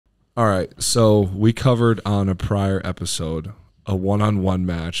All right, so we covered on a prior episode a one-on-one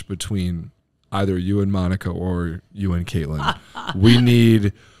match between either you and Monica or you and Caitlin. we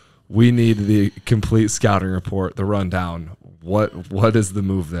need the complete scouting report, the rundown. What is the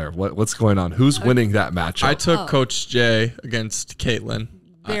move there? What's going on? Who's winning that matchup? I took Coach Jay against Caitlin.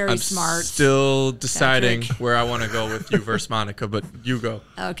 Very I'm smart. Still deciding Patrick. where I want to go with you versus Monica, but you go.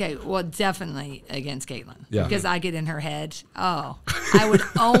 Okay, well, definitely against Caitlin. Yeah. Because I get in her head. Oh, I would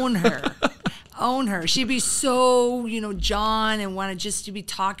own her. Own her. She'd be so, John and wanted just to be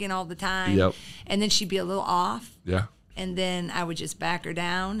talking all the time. Yep. And then she'd be a little off. Yeah. And then I would just back her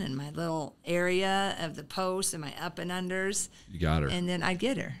down in my little area of the post and my up and unders. You got her. And then I'd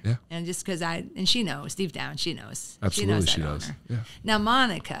get her. Yeah. And just because and she knows, deep down, she knows. Absolutely, she she knows. does. Her. Yeah. Now,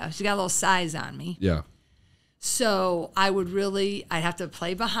 Monica, she's got a little size on me. Yeah. So I'd have to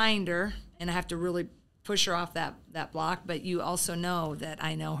play behind her, and I have to really push her off that block. But you also know that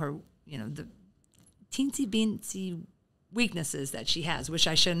I know her, the teensy-beensy weaknesses that she has, which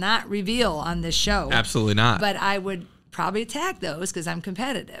I should not reveal on this show. Absolutely not. But I would probably attack those because I'm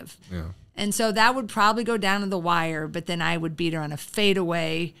competitive. Yeah. And so that would probably go down to the wire, but then I would beat her on a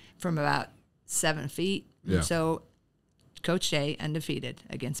fadeaway from about 7 feet. Yeah. And so Coach Jay, undefeated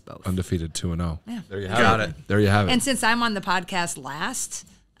against both. Undefeated 2-0. Yeah. There you have Got it. it. There you have it. And since I'm on the podcast last,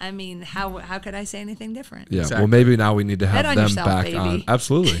 I mean, how could I say anything different? Yeah, Exactly. well, maybe now we need to have Bet on them yourself, back baby. on.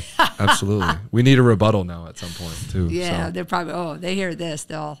 Absolutely. Absolutely. We need a rebuttal now at some point, too. Yeah, so. they're probably, they hear this,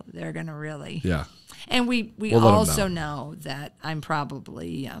 they're going to really. Yeah. And we We'll let 'em also know that I'm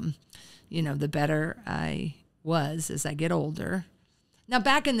probably, the better I was as I get older. Now,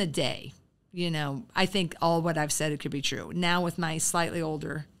 back in the day, I think all what I've said, it could be true. Now with my slightly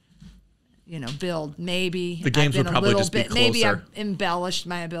older, build, maybe The games I've been would probably a little just be bit, maybe I've closer. embellished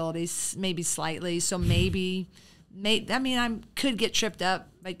my abilities, maybe slightly. So maybe, I could get tripped up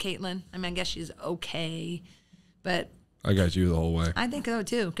by Caitlin. I guess she's okay, but I got you the whole way. I think so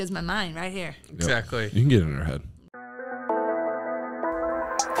too, because my mind right here. Yep. Exactly. You can get in her head.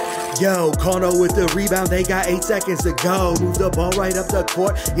 Yo, Kono with the rebound, they got 8 seconds to go. Move the ball right up the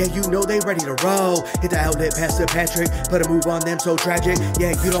court, yeah, you know they ready to roll. Hit the outlet pass to Patrick, put a move on them so tragic.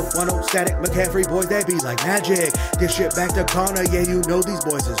 Yeah, you don't want no static, McCaffery boys, they be like magic. This shit back to Kono, yeah, you know these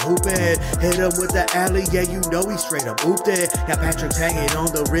boys is hooping. Hit him with the alley, yeah, you know he straight up hooped it. Now Patrick's hanging on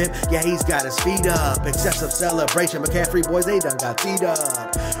the rim, yeah, he's got his feet up. Excessive celebration, McCaffery boys, they done got teed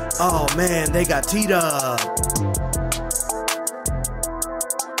up. Oh man, they got teed up.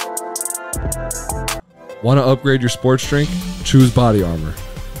 Want to upgrade your sports drink? Choose Body Armor,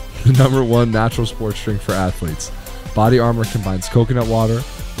 the #1 natural sports drink for athletes. Body Armor combines coconut water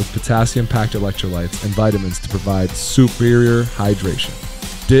with potassium-packed electrolytes and vitamins to provide superior hydration.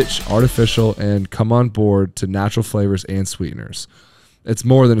 Ditch artificial and come on board to natural flavors and sweeteners. It's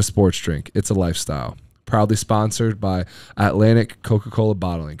more than a sports drink. It's a lifestyle. Proudly sponsored by Atlantic Coca-Cola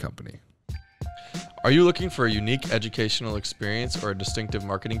Bottling Company. Are you looking for a unique educational experience or a distinctive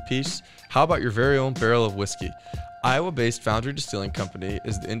marketing piece? How about your very own barrel of whiskey? Iowa-based Foundry Distilling Company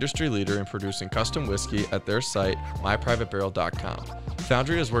is the industry leader in producing custom whiskey at their site, myprivatebarrel.com.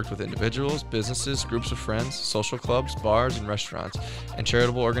 Foundry has worked with individuals, businesses, groups of friends, social clubs, bars, and restaurants, and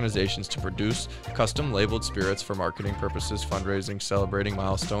charitable organizations to produce custom labeled spirits for marketing purposes, fundraising, celebrating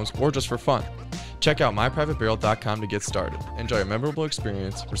milestones, or just for fun. Check out myprivatebarrel.com to get started. Enjoy a memorable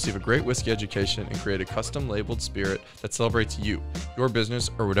experience, receive a great whiskey education, and create a custom labeled spirit that celebrates you, your business,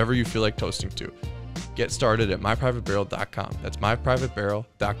 or whatever you feel like toasting to. Get started at myprivatebarrel.com. That's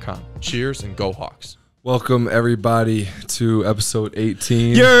myprivatebarrel.com. Cheers and go Hawks. Welcome, everybody, to episode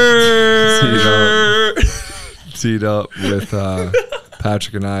 18. Teed up with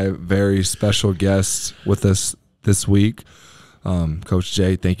Patrick and I, very special guest with us this week. Coach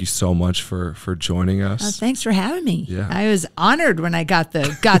Jay, thank you so much for joining us. Thanks for having me. Yeah. I was honored when I got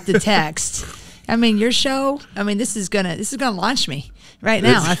the text. Your show. This is gonna launch me right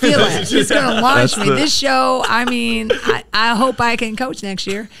now. I feel it. It's gonna launch me. This show. I hope I can coach next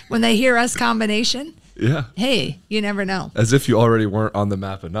year when they hear us combination. Yeah. Hey, you never know. As if you already weren't on the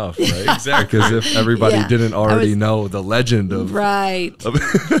map enough, right? Exactly. Because if everybody didn't already know the legend of... Right.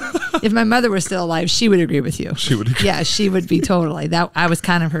 If my mother was still alive, she would agree with you. She would agree. Yeah, she would be totally. That I was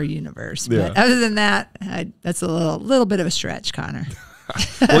kind of her universe. Yeah. But other than that, that's a little bit of a stretch, Connor.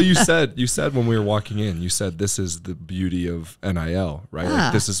 Well, you said when we were walking in, you said this is the beauty of NIL, right?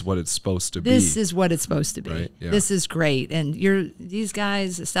 Like this is what it's supposed to be. This is what it's supposed to be. Right? Yeah. This is great. And these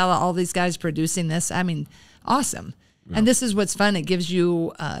guys, Stella, all these guys producing this, awesome. Yeah. And this is what's fun. It gives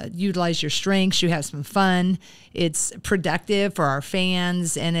you utilize your strengths. You have some fun. It's productive for our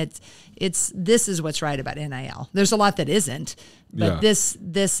fans, and this is what's right about NIL. There's a lot that isn't, but this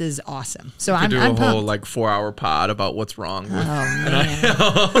is awesome. So I'm do a pumped. whole like 4-hour pod about what's wrong with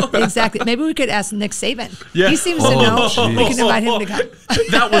Man. Exactly. Maybe we could ask Nick Saban. Yeah. He seems to know. geez. We can invite him to come.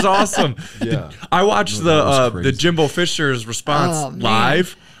 That was awesome. Yeah. I watched that was the crazy. Jimbo Fisher's response Oh, man.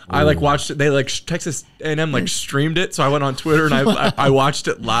 live. I like watched it. They like Texas A&M like streamed it, so I went on Twitter and I watched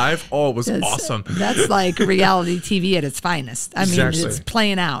it live. Oh, it was awesome. That's like reality TV at its finest. I mean, Exactly. it's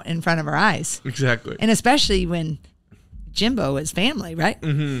playing out in front of our eyes. Exactly. And especially when Jimbo is family, right?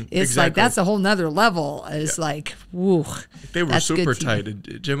 Mm-hmm. It's exactly. like that's a whole nother level. It's like, woo. They were that's super good TV. tight.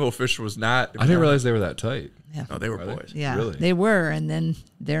 And Jimbo Fisher was not. I didn't realize they were that tight. Yeah. No, they were Are they? boys. Yeah, Really? they were, and then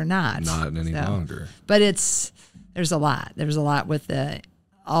they're not. Not any longer. But there's a lot. There's a lot with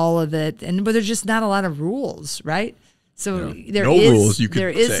all of it, but there's just not a lot of rules, right? So there No is rules, you could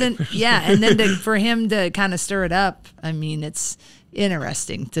there say. isn't, yeah. And then for him to kind of stir it up, I mean, it's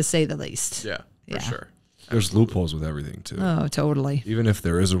interesting to say the least. Yeah, for sure. There's loopholes with everything too. Oh, totally. Even if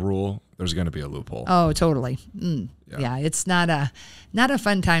there is a rule, there's going to be a loophole. Oh, totally. Yeah, it's not a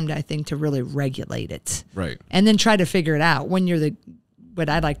fun time, I think, to really regulate it. Right. And then try to figure it out when you're what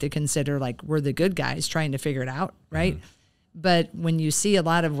I'd like to consider like we're the good guys trying to figure it out, right? Mm-hmm. But when you see a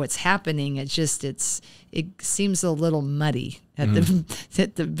lot of what's happening, it seems a little muddy at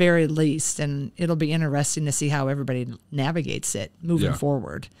the very least, and it'll be interesting to see how everybody navigates it moving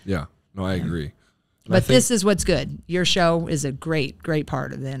forward. Yeah. No, I agree. But this is what's good. Your show is a great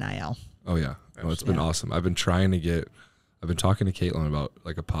part of the NIL. Oh yeah. No, it's been awesome. I've been talking to Caitlin about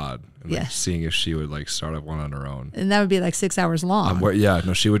like a pod and like seeing if she would like start up one on her own. And that would be like 6 hours long.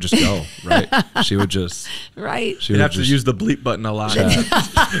 No, she would just go, right? She would just right. She You'd would have to use the bleep button a lot.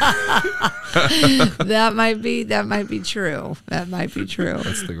 That might be true. That might be true.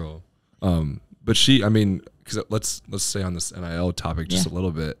 That's the goal. But because let's stay on this NIL topic just a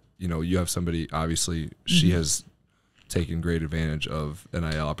little bit. You know, you have somebody, obviously she has taken great advantage of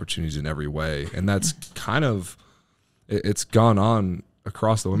NIL opportunities in every way. And that's kind of, it's gone on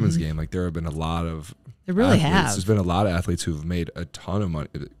across the women's game. Like there have been a lot of It really athletes. has. There's been a lot of athletes who've made a ton of money.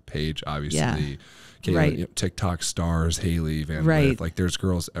 Paige, obviously, Caitlin, Right. TikTok stars, Haley Van Right. Lith. Like there's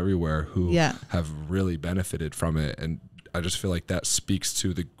girls everywhere who Yeah. have really benefited from it. And I just feel like that speaks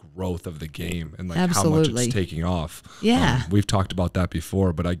to the growth of the game and like how much Absolutely. it's taking off. Yeah. We've talked about that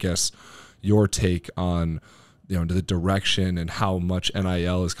before, but I guess your take on, you know, the direction and how much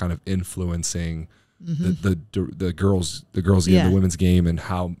NIL is kind of influencing the girls game, the women's game, and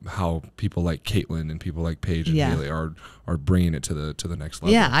how people like Caitlin and people like Paige and Haley are bringing it to the next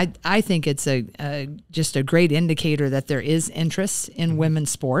level. Yeah, I think it's just a great indicator that there is interest in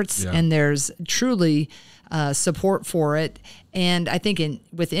women's sports and there's truly support for it. And I think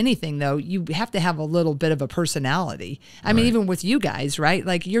with anything though, you have to have a little bit of a personality. I mean, even with you guys, right?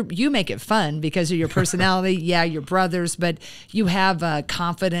 Like you make it fun because of your personality. Yeah, you're brothers, but you have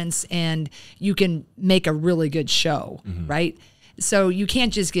confidence and you can make a really good show, right? So you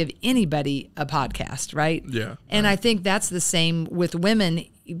can't just give anybody a podcast, right? Yeah. And I think that's the same with women,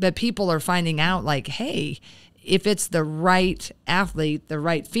 but people are finding out like, hey, if it's the right athlete, the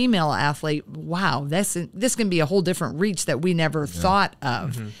right female athlete, wow, this can be a whole different reach that we never thought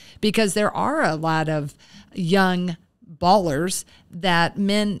of. Because there are a lot of young ballers that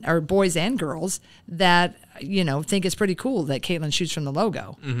men or boys and girls that, you know, think it's pretty cool that Caitlin shoots from the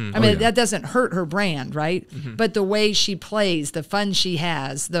logo. I mean, that doesn't hurt her brand, right? But the way she plays, the fun she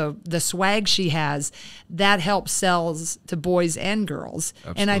has, the swag she has, that helps sells to boys and girls.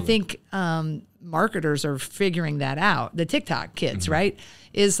 Absolutely. And I think marketers are figuring that out. The TikTok kids, right?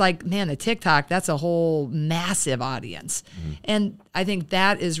 Is like, man, the TikTok, that's a whole massive audience. And I think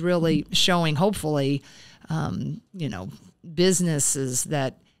that is really showing, hopefully, you know, businesses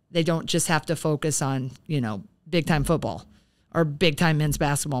that they don't just have to focus on, you know, big time football or big time men's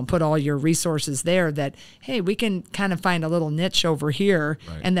basketball and put all your resources there, that, hey, we can kind of find a little niche over here.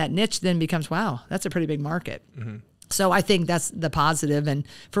 And that niche then becomes, wow, that's a pretty big market. So I think that's the positive. And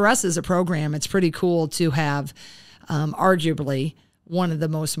for us as a program, it's pretty cool to have arguably one of the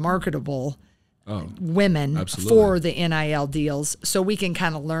most marketable women for the NIL deals, so we can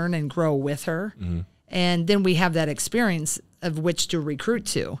kind of learn and grow with her. And then we have that experience of which to recruit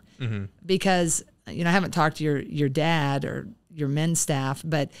to. Because, you know, I haven't talked to your dad or your men's staff,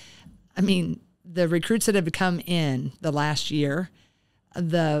 but I mean, the recruits that have come in the last year,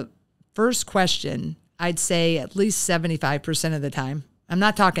 the first question, I'd say at least 75% of the time, I'm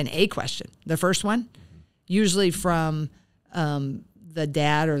not talking a question, the first one, usually from the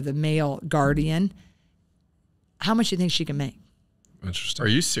dad or the male guardian, how much do you think she can make? Interesting. Are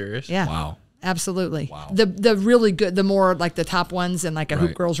you serious? Yeah. Wow. absolutely. Wow. The really good, the more like the top ones in like a Hoop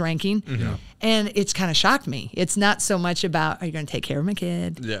Right. Girls ranking. Yeah. And it's kind of shocked me. It's not so much about, are you going to take care of my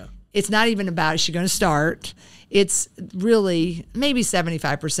kid? Yeah. It's not even about, is she going to start? It's really maybe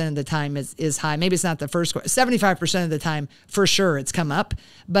 75% of the time is high. Maybe it's not the first question. 75% of the time, for sure, it's come up.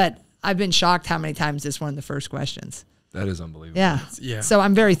 But I've been shocked how many times it's one of the first questions. That is unbelievable. Yeah. Yeah. So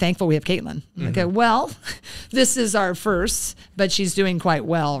I'm very thankful we have Caitlin. Okay, well, this is our first, but she's doing quite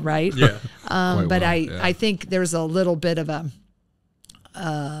well, right? Yeah. Quite But well, yeah. I think there's a little bit of a,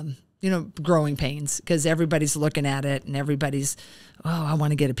 growing pains because everybody's looking at it and everybody's, oh, I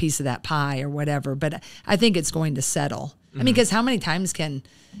want to get a piece of that pie or whatever. But I think it's going to settle. I mean, because how many times can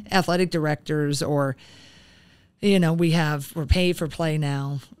athletic directors or, we're paid for play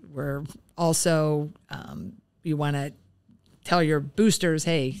now. We're also, you want to tell your boosters,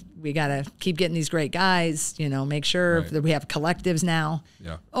 hey, we got to keep getting these great guys, make sure Right. that we have collectives now.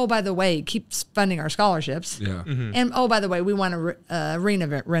 Yeah. Oh, by the way, keep funding our scholarships. Yeah. And oh, by the way, we want a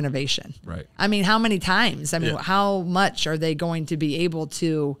renovation. Right. I mean, how many times? I mean, Yeah. how much are they going to be able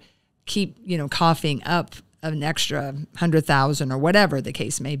to keep, coughing up an extra 100,000 or whatever the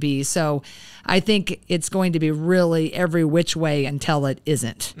case may be? So I think it's going to be really every which way until it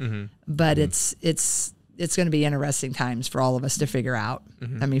isn't. But it's going to be interesting times for all of us to figure out.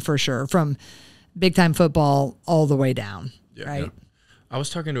 I mean, for sure, from big time football all the way down. Yeah. Right. Yeah. I was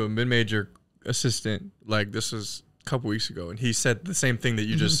talking to a mid-major assistant, like this was a couple weeks ago, and he said the same thing that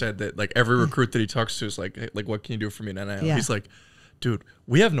you just said, that like every recruit that he talks to is like, hey, like, what can you do for me in NIL? Yeah. He's like, dude,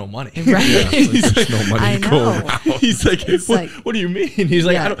 we have no money. Right. It's like, there's no money I going know. out. He's like, It's what, like- what do you mean? He's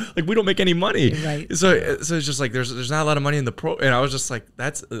like, Yeah. we don't make any money. Right. So it's just like there's not a lot of money in the pro, and I was just like,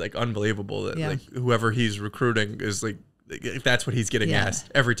 that's like unbelievable that Yeah. like whoever he's recruiting is like if that's what he's getting Yeah.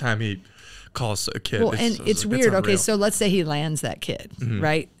 asked every time he calls a kid. Well, and it's like, that's weird. Okay, unreal. so let's say he lands that kid,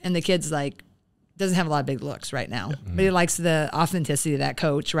 right? And the kid's like, doesn't have a lot of big looks right now, but he likes the authenticity of that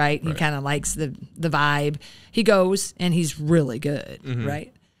coach, right? He kind of likes the vibe. He goes and he's really good,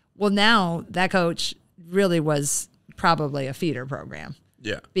 right? Well, now that coach really was probably a feeder program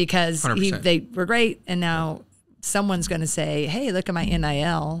yeah, because 100%. they were great, and now someone's going to say, "Hey, look at my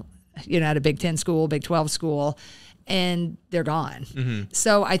NIL," at a Big 10 school, Big 12 school, and they're gone.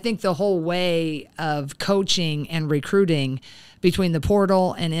 So I think the whole way of coaching and recruiting between the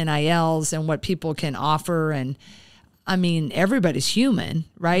portal and NILs and what people can offer, and I mean, everybody's human,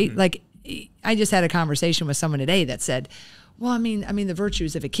 right? Like, I just had a conversation with someone today that said, well, I mean, the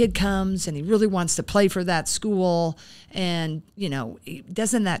virtues, if a kid comes and he really wants to play for that school and,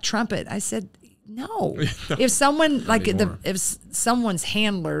 doesn't that trump it? I said, no. If someone if someone's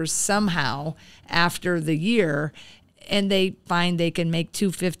handlers somehow after the year and they find they can make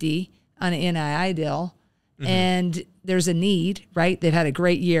 $250 on an NII deal and there's a need, right? They've had a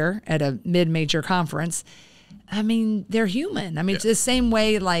great year at a mid-major conference. I mean, they're human. I mean, it's the same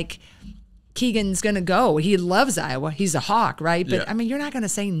way like Keegan's going to go. He loves Iowa. He's a Hawk, right? But Yeah. I mean, you're not going to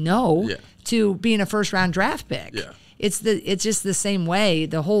say no Yeah. to being a first-round draft pick. Yeah. It's just the same way.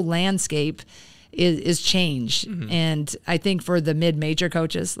 The whole landscape is changed, and I think for the mid-major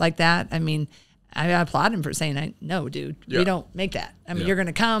coaches like that, I mean, I applaud him for saying, "No, dude, Yeah. we don't make that. I mean, Yeah. you're going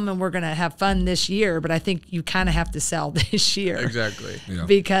to come and we're going to have fun this year, but I think you kind of have to sell this year, exactly. Yeah.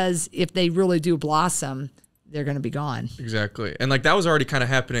 because if they really do blossom, they're going to be gone." Exactly, and like that was already kind of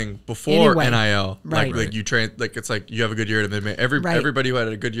happening before Anyway. NIL. Right. Like you train, like it's like you have a good year at a mid major. Right. Everybody who had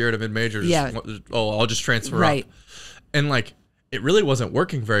a good year at a mid major, Yeah. I'll just transfer Right. up, and like it really wasn't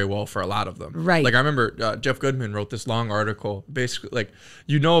working very well for a lot of them. Right. Like I remember Jeff Goodman wrote this long article, basically like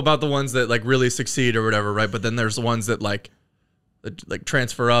about the ones that like really succeed or whatever, right? But then there's the ones that like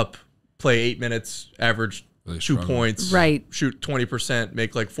transfer up, play 8 minutes, average Really 2 struggle. points, Right. shoot 20%,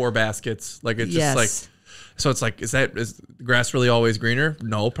 make like 4 baskets. Like it's Yes. just like. So it's like, is the grass really always greener?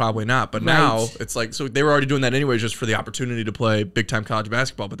 No, probably not. But Right. now it's like, so they were already doing that anyways, just for the opportunity to play big time college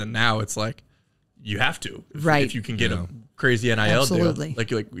basketball. But then now it's like, you have to, Right. If you can get a crazy NIL Absolutely. deal, like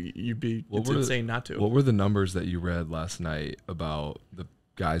you'd be, it's insane not to. What were the numbers that you read last night about the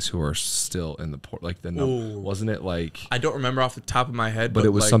guys who are still in the port? Like wasn't it like? I don't remember off the top of my head, But it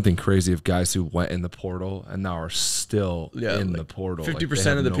was like, something crazy of guys who went in the portal and now are still in the portal.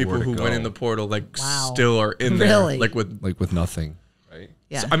 50% of the people who went in the portal, like Wow. still are in there, Really? like with nothing, right?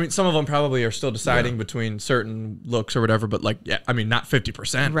 Yeah. So, I mean, some of them probably are still deciding between certain looks or whatever, but like, yeah, I mean, not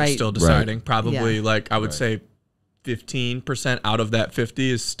 50% are Right. still deciding. Probably Yeah. like I would say 15% out of that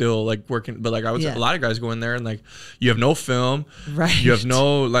 50 is still like working. But like I would say Yeah. a lot of guys go in there and like you have no film, Right. You have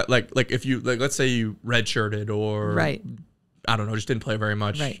no like if you like let's say you redshirted or Right. I don't know, just didn't play very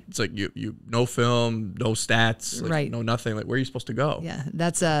much. Right. It's like you no film, no stats, like, Right. no nothing. Like, where are you supposed to go? Yeah,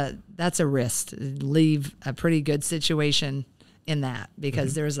 that's a risk. Leave a pretty good situation in that,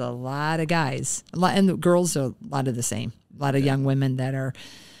 because there's a lot of guys, and the girls are a lot of the same. A lot of young women that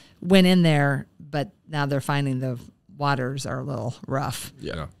went in there, but now they're finding the waters are a little rough.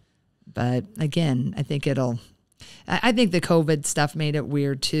 Yeah. But again, I think I think the COVID stuff made it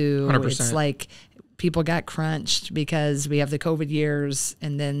weird too. 100%. It's like people got crunched because we have the COVID years,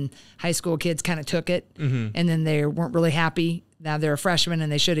 and then high school kids kind of took it, and then they weren't really happy. Now they're a freshman,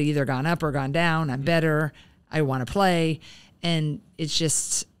 and they should have either gone up or gone down. I'm better. I want to play. And it's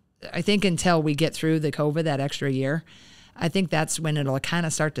just, I think until we get through the COVID, that extra year, I think that's when it'll kind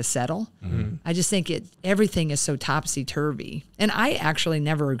of start to settle. I just think everything is so topsy-turvy. And I actually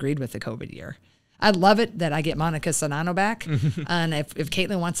never agreed with the COVID year. I love it that I get Monika Czinano back. And if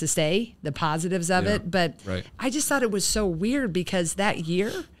Caitlin wants to stay, the positives of it. But right. I just thought it was so weird because that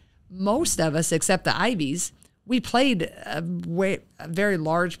year, most of us, except the Ivies, we played a very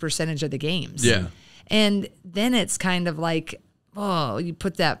large percentage of the games. Yeah. And then it's kind of like, oh, you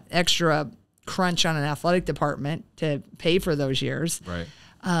put that extra crunch on an athletic department to pay for those years. Right.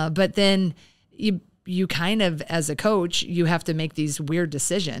 But then you kind of, as a coach, you have to make these weird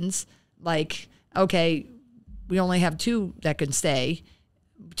decisions. Like, okay, we only have 2 that can stay.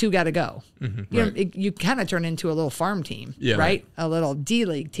 2 got to go. You kind of turn into a little farm team, right? A little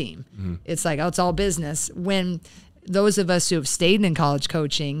D-League team. It's like, oh, it's all business. When those of us who have stayed in college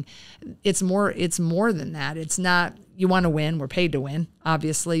coaching, it's more than that. It's not, you want to win, we're paid to win,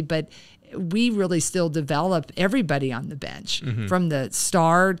 obviously, but we really still develop everybody on the bench, from the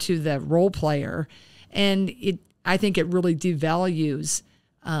star to the role player. And I think it really devalues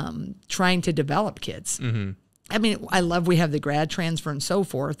trying to develop kids. I mean, I love we have the grad transfer and so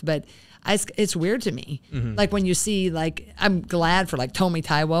forth, but it's weird to me. Like when you see, like, I'm glad for like Tommy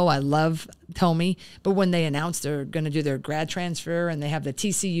Taiwo. I love Tommy, but when they announced they're going to do their grad transfer and they have the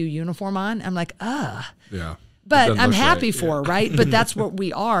TCU uniform on, I'm like, Yeah. But I'm happy for her, right? But that's what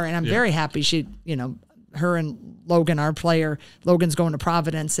we are, and I'm very happy she, her and Logan, our player, Logan's going to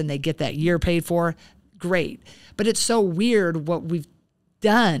Providence, and they get that year paid for. Great. But it's so weird what we've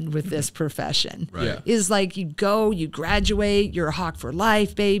done with this profession. Right. Yeah. Is like you go, you graduate, you're a Hawk for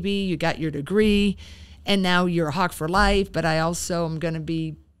life, baby. You got your degree, and now you're a Hawk for life. But I also am going to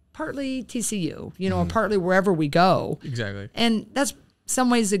be partly TCU, or partly wherever we go. Exactly. And that's some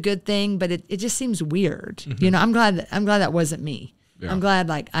ways a good thing, but it just seems weird. I'm glad that wasn't me. Yeah. I'm glad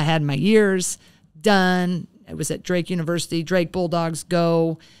like I had my years done. I was at Drake University, Drake Bulldogs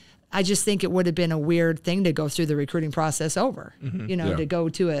go. I just think it would have been a weird thing to go through the recruiting process over, to go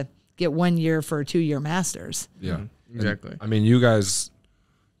to get 1 year for a 2-year master's. Yeah, exactly. And, I mean, you guys,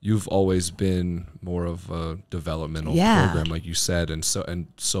 you've always been more of a developmental program, like you said, and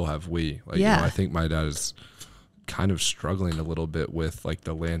so have we. Like, I think my dad is kind of struggling a little bit with like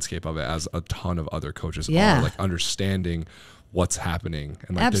the landscape of it, as a ton of other coaches are, like understanding what's happening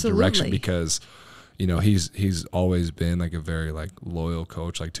and like the direction, because he's always been like a very like loyal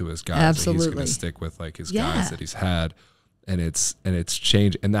coach, like to his guys. Like, he's gonna stick with like his guys that he's had, and it's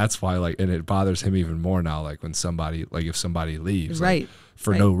changed, and that's why like, and it bothers him even more now, like when somebody, like if somebody leaves, right, like,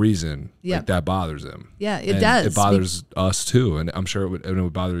 for no reason, like that bothers him. Yeah, it does. It bothers us too, and I'm sure it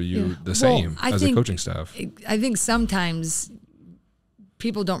would bother you the same as a coaching staff. I think sometimes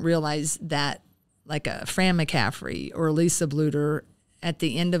people don't realize that, like a Fran McCaffery or Lisa Bluter, at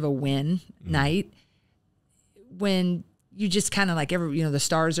the end of a win night, when you just kind of like the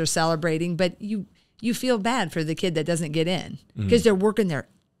stars are celebrating, but you feel bad for the kid that doesn't get in because they're working their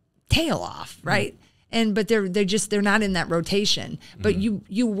tail off, right? But they're not in that rotation. But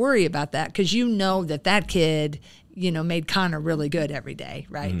you worry about that because that kid, made Connor really good every day,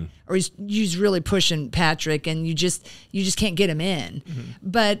 right? Or he's really pushing Patrick, and you just can't get him in.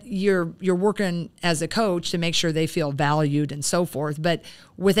 But you're working as a coach to make sure they feel valued and so forth. But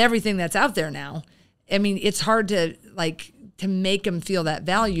with everything that's out there now, I mean, it's hard to make them feel that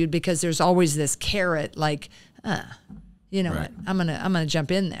valued, because there's always this carrot, like, what, I'm gonna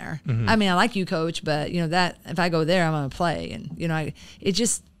jump in there. I mean, I like you, coach, but that if I go there, I'm gonna play, and it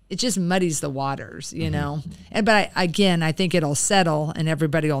just muddies the waters, But I think it'll settle, and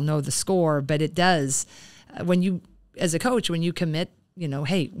everybody will know the score. But it does, when you, as a coach, when you commit,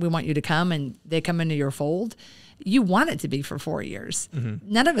 hey, we want you to come, and they come into your fold. You want it to be for 4 years.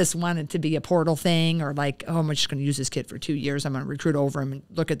 None of us want it to be a portal thing, or like, oh, I'm just going to use this kid for 2 years. I'm going to recruit over him and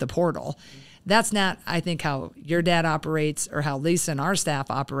look at the portal. That's not, I think, how your dad operates or how Lisa and our staff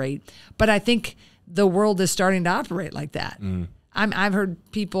operate. But I think the world is starting to operate like that. I've heard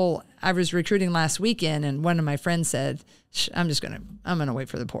people. I was recruiting last weekend, and one of my friends said, I'm gonna wait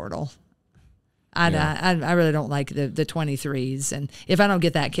for the portal. I really don't like the 23s, and if I don't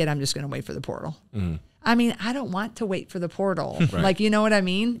get that kid, I'm just gonna wait for the portal. I mean, I don't want to wait for the portal. Right. Like, you know what I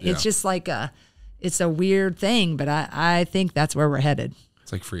mean? Yeah. It's just like it's a weird thing, but I think that's where we're headed.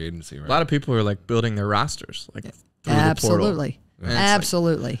 It's like free agency, right? A lot of people are like building their rosters like through Absolutely. the portal.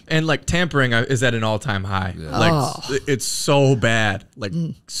 Absolutely. And like tampering is at an all-time high. Yeah. Like it's so bad, like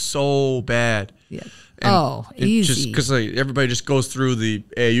so bad. Yeah. And easy. Just because like everybody just goes through the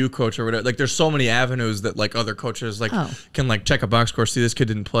AAU coach or whatever. Like there's so many avenues that like other coaches like can like check a box score, see this kid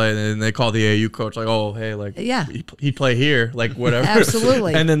didn't play, and then they call the AAU coach like, oh hey, like he'd play here, like whatever.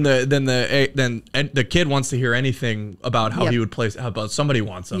 Absolutely. And then the kid wants to hear anything about how he would play, how about somebody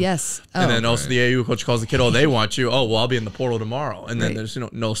wants him. Yes. And then also the AAU coach calls the kid, oh they want you. Oh well, I'll be in the portal tomorrow. And then there's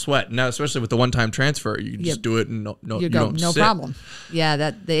no sweat. Now especially with the one-time transfer, you just do it and you don't no sit. problem. Yeah,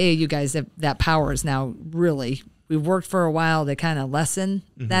 that the AAU guys, that power is now really. We've worked for a while to kind of lessen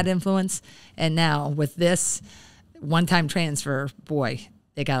that influence, and now with this one-time transfer, boy,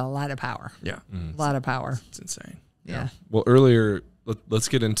 they got a lot of power. Yeah, a lot of power. It's insane. Yeah. Well, earlier, let's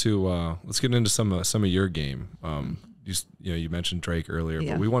get into some of your game. You mentioned Drake earlier,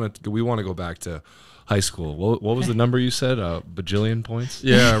 but we want to go back to high school. What was the number you said? Bajillion points?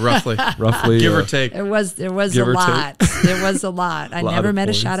 Yeah, roughly. Give or take. There was a lot. There was a lot. I never met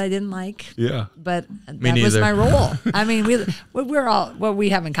a shot I didn't like. Yeah. But that was my role. I mean, we're all, what we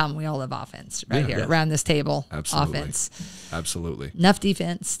have in common, we all love offense here around this table. Absolutely. Offense. Absolutely. Enough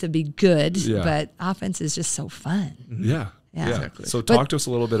defense to be good, but offense is just so fun. Yeah. Yeah. Exactly. So talk to us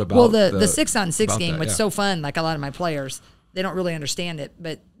a little bit about the 6-on-6 game was that, so fun. Like a lot of my players, they don't really understand it,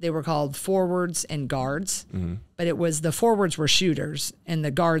 but they were called forwards and guards. But it was the forwards were shooters and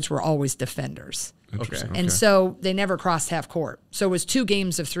the guards were always defenders. Okay. And so they never crossed half court. So it was 2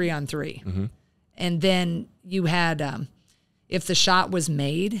 games of 3-on-3. And then you had, if the shot was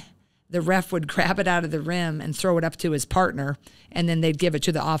made, the ref would grab it out of the rim and throw it up to his partner, and then they'd give it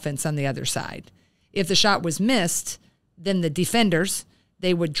to the offense on the other side. If the shot was missed, then the defenders,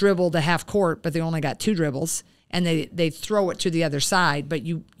 they would dribble the half court, but they only got 2 dribbles, and they throw it to the other side, but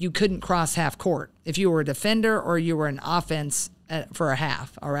you couldn't cross half court if you were a defender or you were an offense for a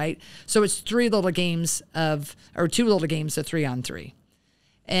half, all right? So it's 2 little games of 3-on-3.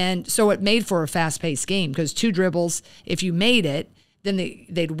 And so it made for a fast-paced game because 2 dribbles, if you made it, then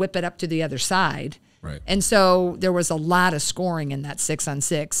they'd whip it up to the other side. Right. And so there was a lot of scoring in that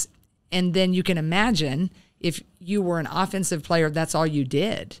 6-on-6. And then you can imagine if you were an offensive player, that's all you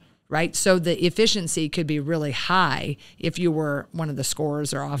did, right? So the efficiency could be really high if you were one of the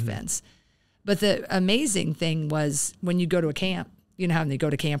scorers or offense. But the amazing thing was when you go to a camp, you know how when they go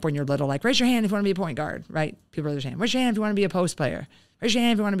to camp when you're little, like, raise your hand if you want to be a point guard, right? People raise their hand. Raise your hand if you want to be a post player. Raise your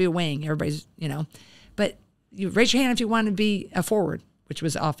hand if you want to be a wing. Everybody's, But you raise your hand if you want to be a forward, which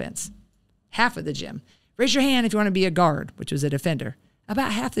was offense. Half of the gym. Raise your hand if you want to be a guard, which was a defender.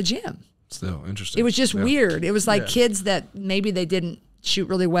 About half the gym. Still interesting. It was just weird. It was like kids that maybe they didn't shoot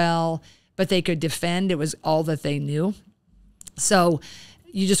really well, but they could defend. It was all that they knew. So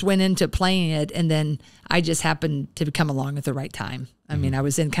you just went into playing it, and then I just happened to come along at the right time. I mean, I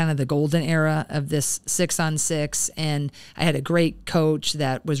was in kind of the golden era of this 6-on-6, and I had a great coach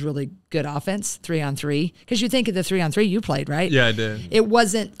that was really good offense, 3-on-3. Because you think of the 3-on-3 you played, right? Yeah, I did. It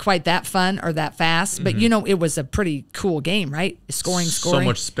wasn't quite that fun or that fast, but it was a pretty cool game, right? Scoring. So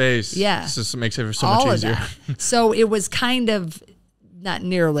much space. Yeah. It just makes it so all much of easier. that. So it was kind of not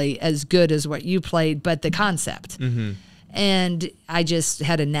nearly as good as what you played, but the concept. And I just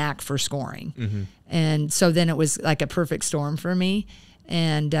had a knack for scoring. And so then it was like a perfect storm for me.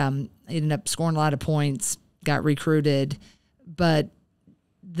 And I ended up scoring a lot of points, got recruited. But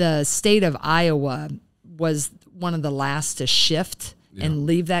the state of Iowa was one of the last to shift and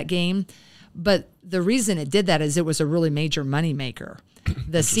leave that game. But the reason it did that is it was a really major moneymaker.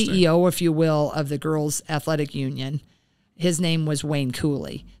 The CEO, if you will, of the Girls Athletic Union, his name was Wayne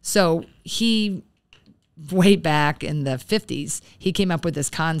Cooley. So he, way back in the 50s, he came up with this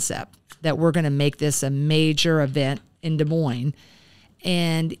concept that we're going to make this a major event in Des Moines.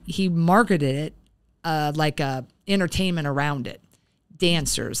 And he marketed it like a entertainment around it.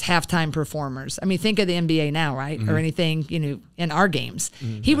 Dancers, halftime performers. I mean, think of the NBA now, right? Or anything, in our games.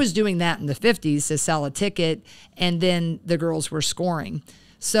 He was doing that in the 50s to sell a ticket, and then the girls were scoring.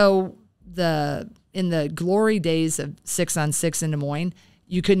 So in the glory days of 6-on-6 in Des Moines,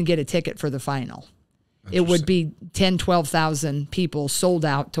 you couldn't get a ticket for the final. It would be 10,000, 12,000 people sold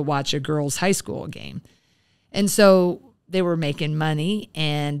out to watch a girls' high school game. And so they were making money,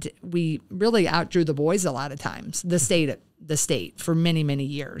 and we really outdrew the boys a lot of times, the state for many, many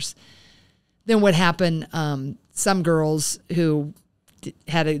years. Then what happened, some girls who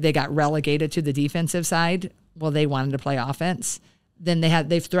they got relegated to the defensive side, well, they wanted to play offense. Then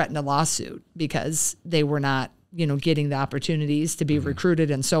they've threatened a lawsuit because they were not, getting the opportunities to be recruited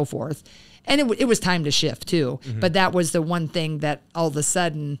and so forth. And it was time to shift too. But that was the one thing that all of a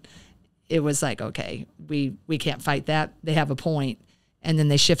sudden it was like, okay, we can't fight that. They have a point. And then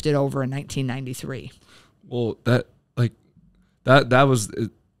they shifted over in 1993. Well, that was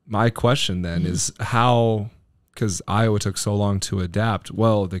my question then is how, because Iowa took so long to adapt.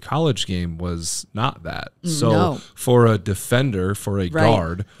 Well, the college game was not that. So for a defender, for a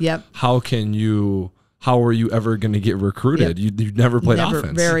guard, how were you ever going to get recruited? You never played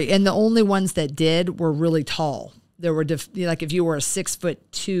offense. And the only ones that did were really tall. There were like if you were a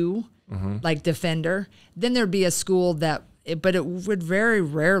 6'2", like defender, then there'd be a school but it would very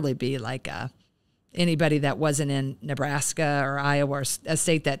rarely be like anybody that wasn't in Nebraska or Iowa or a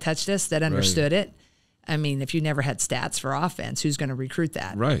state that touched us that understood it. I mean, if you never had stats for offense, who's going to recruit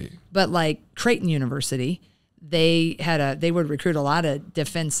that? Right. But like Creighton University, they would recruit a lot of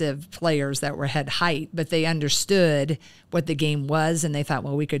defensive players that had height, but they understood what the game was, and they thought,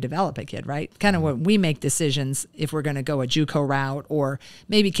 well, we could develop a kid, right? Kind of when we make decisions if we're going to go a JUCO route or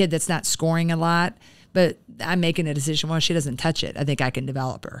maybe a kid that's not scoring a lot, but I'm making a decision, well, she doesn't touch it. I think I can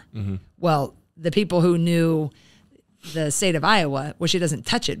develop her. Well, the people who knew the state of Iowa, well, she doesn't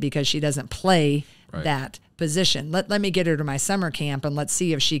touch it because she doesn't play that position. Let me get her to my summer camp and let's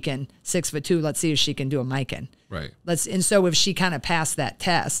see if she can 6'2". Let's see if she can do a Mikan. Right. And so if she kind of passed that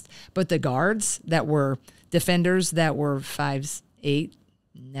test, but the guards that were defenders that were 5'8",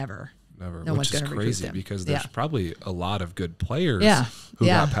 never. No Which is crazy because there's probably a lot of good players who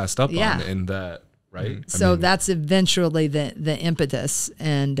got passed up on in that. Right. So that's eventually the impetus,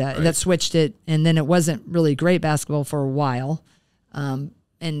 and that switched it. And then it wasn't really great basketball for a while. And,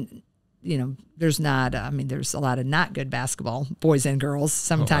 there's there's a lot of not good basketball, boys and girls,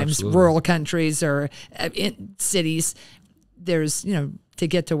 sometimes rural countries or in cities. There's, to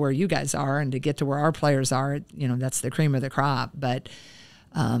get to where you guys are and to get to where our players are, that's the cream of the crop. But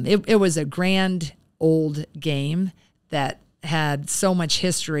it was a grand old game that had so much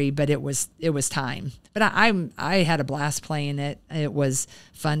history, but it was time. But I had a blast playing it. It was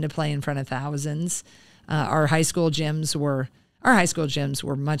fun to play in front of thousands. Our high school gyms were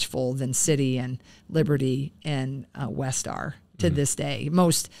much fuller than City and Liberty and West are to this day.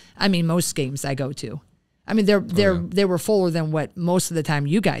 Most games I go to. I mean, they were fuller than what most of the time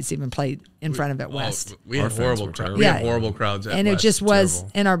you guys even played in front of at West. We had horrible crowds. We had horrible crowds at and West. It just was.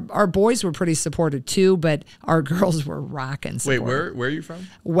 Terrible. And our boys were pretty supported too, but our girls were rocking. Wait, where are you from?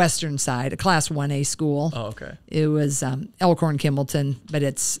 Western side, a Class 1A school. Oh, okay. It was Elkhorn Kimballton, but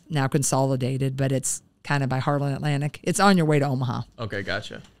it's now consolidated. But it's kind of by Harlan Atlantic. It's on your way to Omaha. Okay,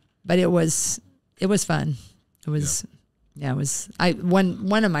 gotcha. But it was fun. It was. Yeah, it was.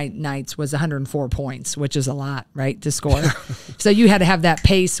 One of my nights was 104 points, which is a lot, right, to score. So you had to have that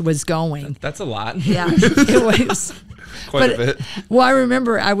pace was going. That's a lot. Yeah, it was quite a bit. Well, I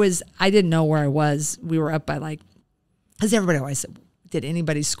remember I didn't know where I was. We were up by because everybody always said, did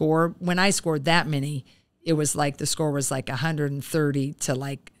anybody score? When I scored that many, it was like the score was like 130 to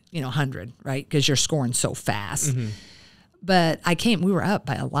 100, right? Because you're scoring so fast. But we were up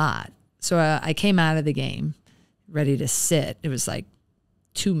by a lot, so I came out of the game ready to sit. It was like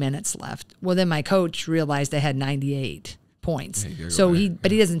 2 minutes left. Well, then my coach realized I had 98 points. So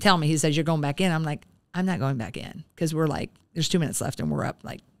but he doesn't tell me. He says, you're going back in. I'm like, I'm not going back in because we're there's 2 minutes left and we're up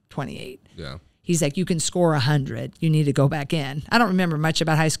 28. Yeah. He's like, you can score 100. You need to go back in. I don't remember much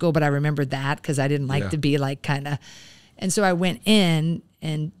about high school, but I remember that because I didn't like to be and so I went in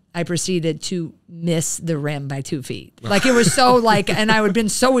and I proceeded to miss the rim by 2 feet. It was so and I had been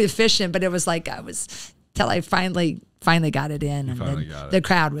so efficient, but it was till I finally got it in, and then the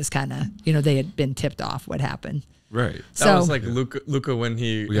crowd was kind of, they had been tipped off what happened. Right. That was like Luka when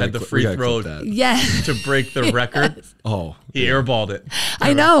he had the free throw to break the record. Oh, he airballed it.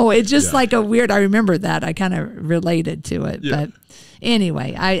 I know. It's just a weird, I remember that. I kind of related to it. Yeah. But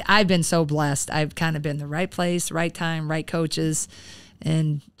anyway, I've been so blessed. I've kind of been the right place, right time, right coaches,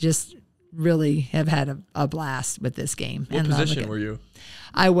 and just really have had a blast with this game. What position were you?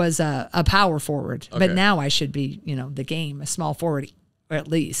 I was a power forward, but now I should be, the game, a small forward at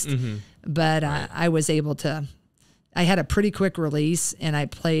least. But I was able to, I had a pretty quick release, and I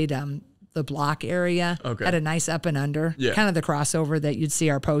played the block area, had a nice up and under, kind of the crossover that you'd see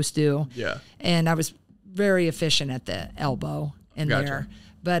our post do. Yeah. And I was very efficient at the elbow in there.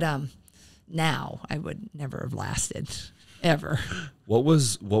 But now I would never have lasted ever. What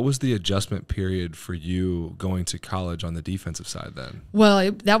was the adjustment period for you going to college on the defensive side then?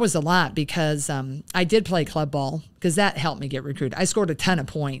 Well, that was a lot because I did play club ball because that helped me get recruited. I scored a ton of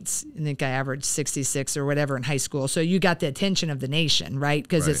points. I think I averaged 66 or whatever in high school. So you got the attention of the nation, right?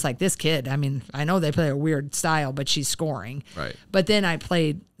 Because it's like this kid, I mean, I know they play a weird style, but she's scoring. Right. But then I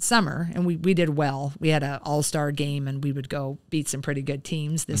played summer and we did well. We had an all-star game and we would go beat some pretty good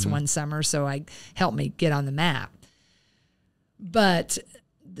teams this one summer. So I helped me get on the map. But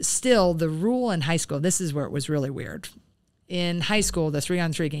still, the rule in high school, this is where it was really weird. In high school, the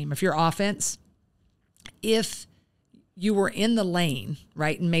 3-on-3 game, if you're offense, if you were in the lane,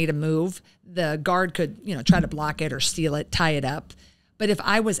 right, and made a move, the guard could, try to block it or steal it, tie it up. But if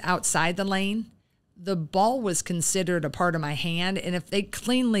I was outside the lane, the ball was considered a part of my hand. And if they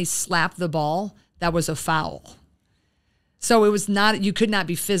cleanly slapped the ball, that was a foul. So it was not, you could not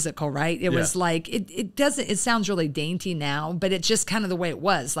be physical, right? It was like, it sounds really dainty now, but it's just kind of the way it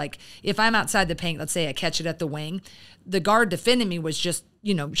was. Like if I'm outside the paint, let's say I catch it at the wing, the guard defending me was just,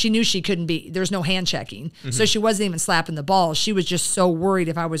 she knew she couldn't be, there's no hand checking. So she wasn't even slapping the ball. She was just so worried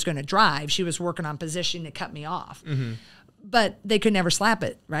if I was going to drive, she was working on position to cut me off. But they could never slap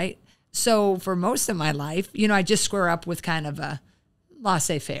it, right? So for most of my life, I just square up with kind of a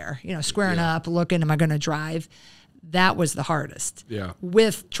laissez-faire, squaring up, looking, am I going to drive? That was the hardest. Yeah.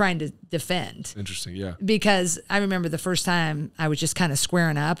 With trying to defend. Interesting, yeah. Because I remember the first time I was just kind of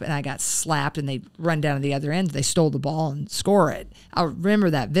squaring up and I got slapped and they run down to the other end. They stole the ball and score it. I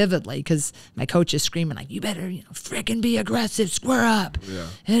remember that vividly because my coach is screaming like, you better, frickin' be aggressive, square up. Yeah.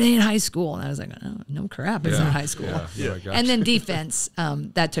 It ain't high school. And I was like, oh, no crap, it's not high school. Yeah. And then defense,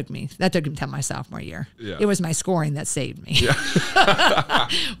 that took me till my sophomore year. Yeah. It was my scoring that saved me. Yeah.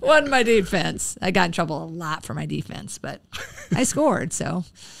 Wasn't my defense. I got in trouble a lot for my defense, but I scored, so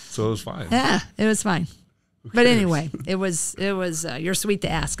it was fine. Yeah, it was fine. But anyway, it was you're sweet to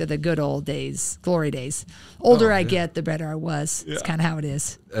ask of the good old days, glory days. Older I get, the better I was. It's kind of how it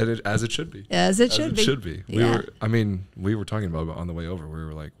is. As it should be. As it should be. We were talking about it on the way over. We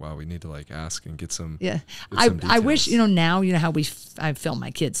were like, wow, we need to ask and get some. Yeah, I wish now how I film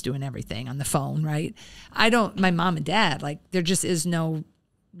my kids doing everything on the phone, right? My mom and dad, there just is no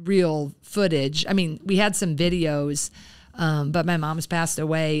real footage. I mean, we had some videos, but my mom's passed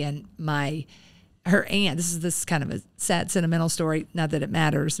away, and her aunt, this is kind of a sad sentimental story, not that it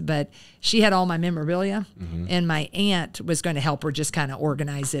matters, but she had all my memorabilia, and my aunt was going to help her just kind of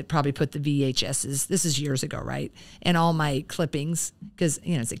organize it, probably put the VHSs, this is years ago, right, and all my clippings, because,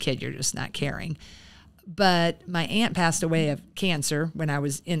 as a kid, you're just not caring. But my aunt passed away of cancer when I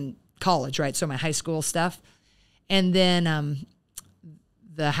was in college, right, so my high school stuff, and then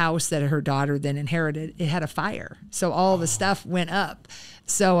the house that her daughter then inherited, it had a fire. So all the stuff went up.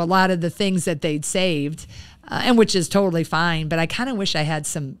 So a lot of the things that they'd saved, and which is totally fine, but I kind of wish I had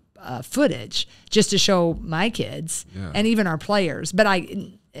some footage just to show my kids and even our players. But I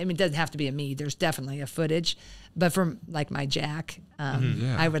mean, it doesn't have to be a me. There's definitely a footage. But from my Jack,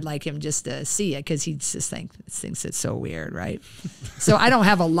 I would like him just to see it because he just thinks it's so weird, right? So I don't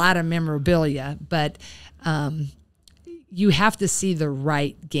have a lot of memorabilia, but you have to see the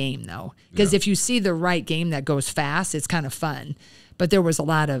right game, though. Because if you see the right game that goes fast, it's kind of fun. But there was a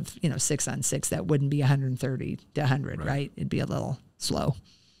lot of, 6-on-6 that wouldn't be 130 to 100, right? It'd be a little slow.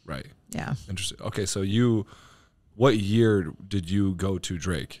 Right. Yeah. Interesting. Okay, so what year did you go to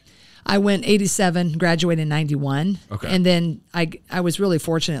Drake? I went 87, graduated in 91. Okay. And then I was really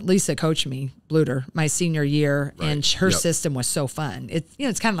fortunate. Lisa coached me, Bluter, my senior year, and her system was so fun.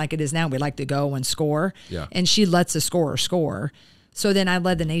 It's kind of like it is now. We like to go and score. Yeah. And she lets a scorer score. So then I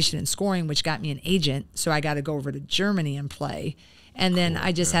led the nation in scoring, which got me an agent. So I got to go over to Germany and play. And then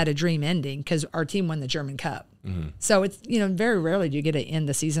I just had a dream ending because our team won the German Cup. So it's, very rarely do you get to end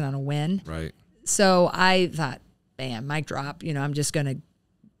the season on a win. Right. So I thought, bam, mic drop. I'm just going to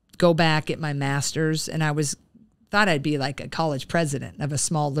go back at my master's, and thought I'd be like a college president of a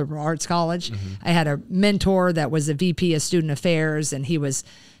small liberal arts college. I had a mentor that was a VP of student affairs, and he was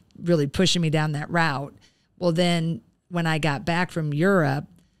really pushing me down that route. Well, then when I got back from Europe,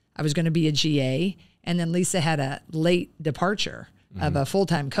 I was going to be a GA, and then Lisa had a late departure of a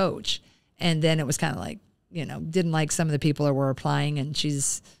full-time coach, and then it was kind of like, didn't like some of the people that were applying, and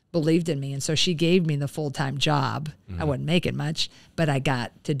she's believed in me, and so she gave me the full-time job. I wasn't making much, but I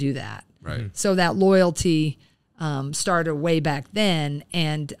got to do that. Right. So that loyalty started way back then,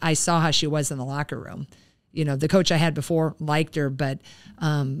 and I saw how she was in the locker room. The coach I had before liked her, but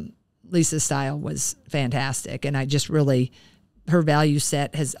Lisa's style was fantastic, and I just really, her value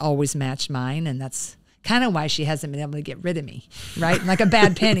set has always matched mine, and that's kind of why she hasn't been able to get rid of me, right? Like a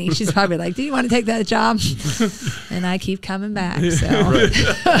bad penny. She's probably like, do you want to take that job? And I keep coming back. So.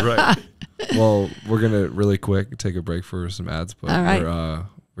 Right. Well, we're going to really quick take a break for some ads, but all right.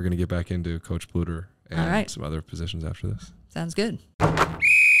 we're going to get back into Coach Bluter and some other positions after this. Sounds good.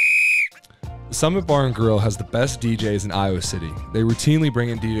 Summit Bar and Grill has the best DJs in Iowa City. They routinely bring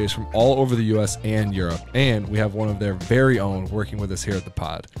in DJs from all over the U.S. and Europe, and we have one of their very own working with us here at the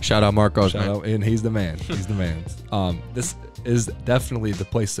pod. Shout out Marcos, Shout out, and he's the man. He's the man. This is definitely the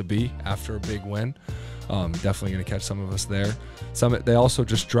place to be after a big win. Definitely going to catch some of us there. Summit, they also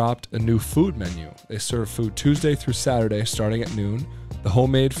just dropped a new food menu. They serve food Tuesday through Saturday starting at noon. The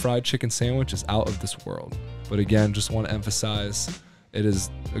homemade fried chicken sandwich is out of this world. But again, just want to emphasize, it is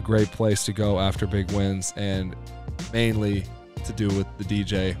a great place to go after big wins, and mainly to do with the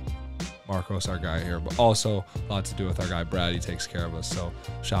DJ, Marcos, our guy here, but also a lot to do with our guy, Brad. He takes care of us. So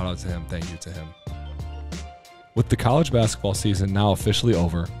shout out to him. Thank you to him. With the college basketball season now officially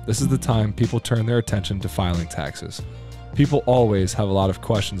over, this is the time people turn their attention to filing taxes. People always have a lot of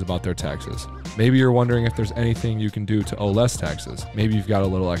questions about their taxes. Maybe you're wondering if there's anything you can do to owe less taxes. Maybe you've got a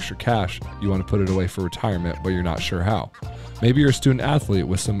little extra cash, you want to put it away for retirement, but you're not sure how. Maybe you're a student athlete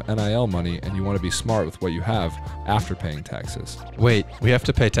with some NIL money and you want to be smart with what you have after paying taxes. Wait, we have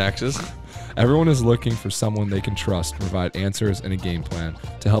to pay taxes? Everyone is looking for someone they can trust to provide answers and a game plan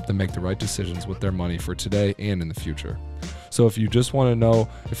to help them make the right decisions with their money for today and in the future. So if you just want to know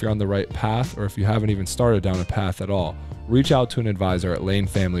if you're on the right path, or if you haven't even started down a path at all, reach out to an advisor at Lane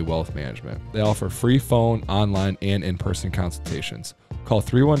Family Wealth Management. They offer free phone, online, and in-person consultations. Call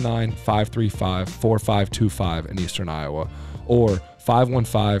 319-535-4525 in Eastern Iowa, or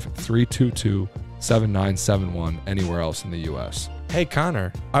 515-322-7971 anywhere else in the U.S. Hey,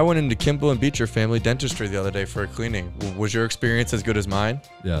 Connor, I went into Kimball and Beecher Family Dentistry the other day for a cleaning. Was your experience as good as mine?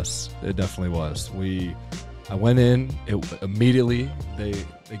 Yes, it definitely was. I went in, immediately they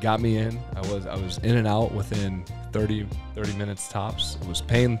got me in. I was in and out within 30 minutes tops. It was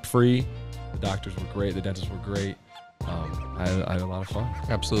pain-free. The doctors were great. The dentists were great. I had a lot of fun.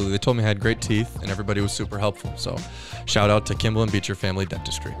 Absolutely. They told me I had great teeth, and everybody was super helpful. So shout out to Kimball and Beecher Family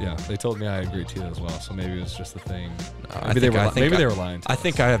Dentistry. Yeah, they told me I had great teeth as well, so maybe it was just a thing. Maybe they were lying. I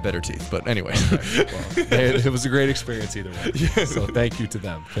think I have better teeth, but anyway. Okay, well, it was a great experience either way. Yeah. So thank you to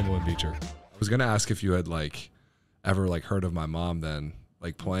them, Kimball and Beecher. I was gonna ask if you had ever heard of my mom then,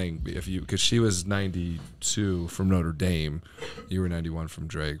 playing, because she was 92 from Notre Dame, you were 91 from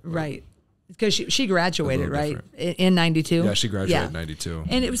Drake. Right. Because she graduated, right? In 92? Yeah, she graduated in 92.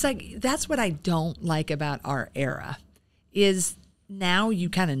 And it was that's what I don't like about our era, is now you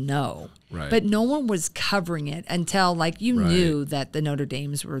kind of know. Right. But no one was covering it until, knew that the Notre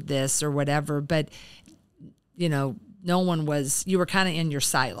Dames were this or whatever. But, no one was, you were kind of in your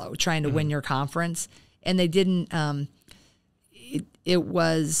silo trying to win your conference. And they didn't, it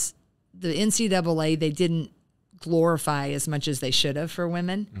was the NCAA, they didn't glorify as much as they should have for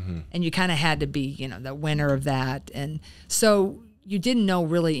women, and you kind of had to be the winner of that, and so you didn't know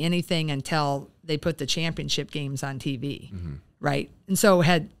really anything until they put the championship games on TV, right? And so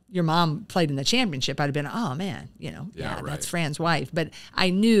had your mom played in the championship, I'd have been, oh man, right. That's Fran's wife. But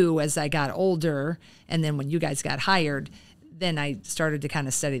I knew as I got older, and then when you guys got hired, then I started to kind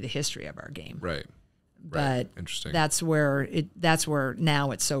of study the history of our game, right? But interesting. That's where now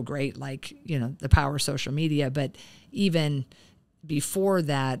it's so great, the power of social media. But even before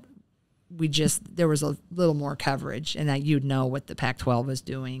that, there was a little more coverage, and that you'd know what the Pac-12 was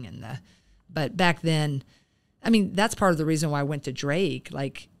doing, but back then, I mean, that's part of the reason why I went to Drake.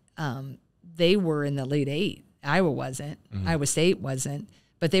 They were in the Elite Eight. Iowa wasn't. Iowa State wasn't.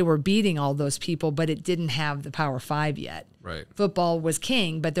 But they were beating all those people, but it didn't have the Power Five yet. Right. Football was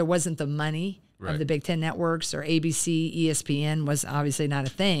king, but there wasn't the money. Right. Of the Big Ten networks, or ABC, ESPN was obviously not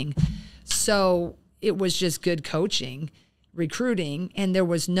a thing. So it was just good coaching, recruiting, and there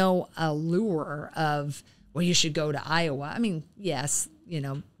was no allure of, well, you should go to Iowa. I mean, yes,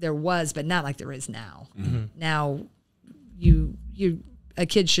 there was, but not like there is now. Now, a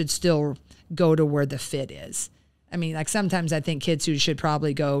kid should still go to where the fit is. I mean, sometimes I think kids who should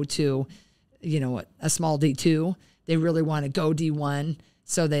probably go to, a small D2, they really want to go D1,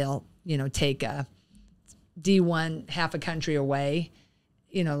 so they'll take a D1 half a country away,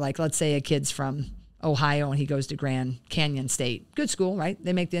 let's say a kid's from Ohio and he goes to Grand Canyon State. Good school, right?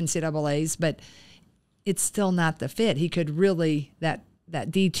 They make the NCAAs, but it's still not the fit. He could really, that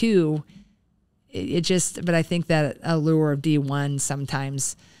D2, but I think that allure of D1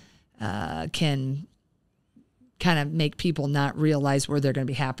 sometimes can kind of make people not realize where they're going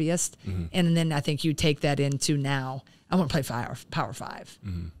to be happiest. And then I think you take that into now. I want to play Power 5.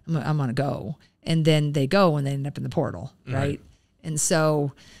 I'm going to go. And then they go and they end up in the portal, right? And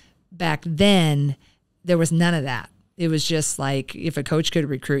so back then, there was none of that. It was just like if a coach could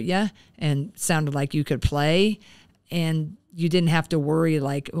recruit you and sounded like you could play, and you didn't have to worry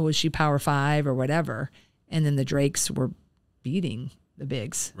like, oh, is she Power 5 or whatever. And then the Drakes were beating the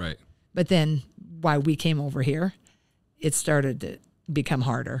bigs. Right. But then while we came over here, it started to become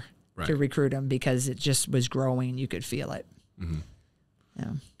harder to recruit them because it just was growing. You could feel it.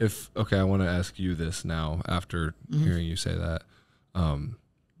 Yeah. I want to ask you this now after hearing you say that.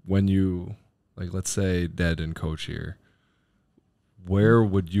 When you, like, let's say Dad didn't coach here, where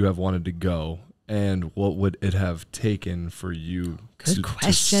would you have wanted to go, and what would it have taken for you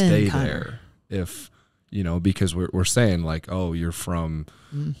to stay there? If, you know, because we're saying like, oh, you're from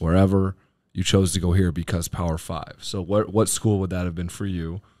wherever, you chose to go here because Power 5. So what school would that have been for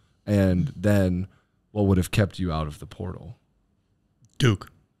you? And then what would have kept you out of the portal?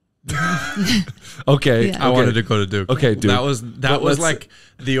 Duke. Okay. Yeah. I wanted to go to Duke. Okay, Duke. That was like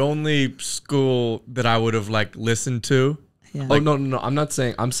the only school that I would have like listened to. Yeah. Oh, no. I'm not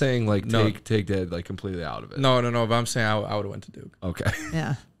saying, I'm saying like take Dad like completely out of it. No. But I'm saying I would have went to Duke. Okay.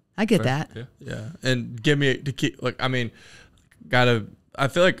 Yeah. I get that. Yeah. And give me to keep, like, I mean, I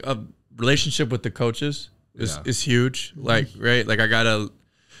feel like a relationship with the coaches is huge. Like, right. Like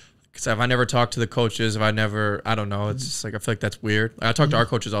because if I never talk to the coaches, I don't know. It's just like, I feel like that's weird. Like, I talk to our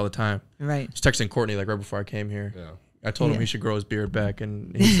coaches all the time. Right. I was texting Courtney like right before I came here. Yeah. I told him he should grow his beard back,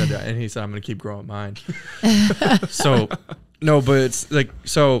 and he said that, and he said I'm going to keep growing mine. So, no, but it's like,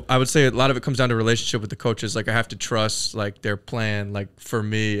 so I would say a lot of it comes down to relationship with the coaches. Like, I have to trust like their plan. Like, for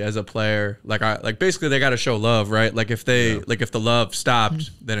me as a player, like basically they got to show love, right? Like if if the love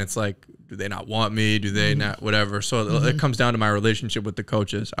stopped, then it's like, do they not want me? Do they not, whatever. So it comes down to my relationship with the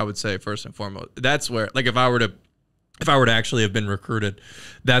coaches, I would say, first and foremost. That's where, like, if I were to actually have been recruited,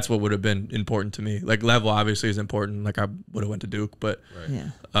 that's what would have been important to me. Like, level obviously is important. Like, I would have went to Duke, but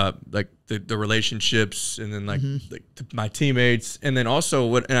like the relationships, and then like my teammates, and then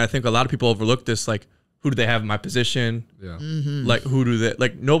also and I think a lot of people overlook this, like, who do they have in my position? Yeah. Like, who do they,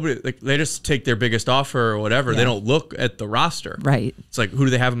 like, nobody, like, they just take their biggest offer or whatever. They don't look at the roster. Right. It's like, who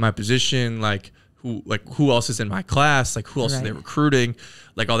do they have in my position? Like, who else is in my class? Like, who else are they recruiting?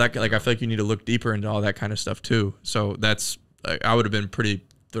 Like, all that. Like, I feel like you need to look deeper into all that kind of stuff too. So that's, like, I would have been pretty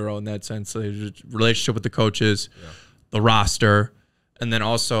thorough in that sense. So relationship with the coaches, the roster, and then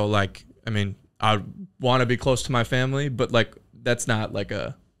also, like, I mean, I want to be close to my family, but like, that's not like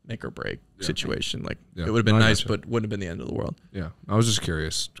a make or break situation. Like, it would have been nice, but wouldn't have been the end of the world. Yeah. I was just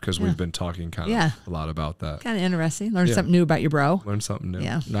curious because we've been talking kind of a lot about that. Kind of interesting. Learn something new about your bro. Learn something new.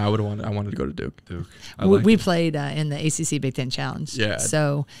 Yeah. No, I wanted to go to Duke. We played in the ACC Big Ten Challenge. Yeah.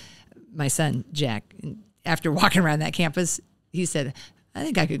 So my son, Jack, after walking around that campus, he said, I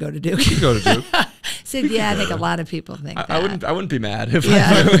think I could go to Duke. You go to Duke. I said, I think a lot of people think that. I wouldn't be mad if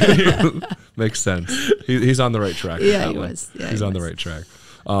Makes sense. He's on the right track. Yeah, he was. Yeah, he's on the right track.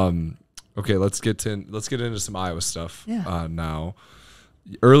 Okay, let's get into some Iowa stuff now.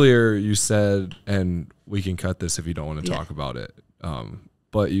 Earlier you said, and we can cut this if you don't want to talk about it,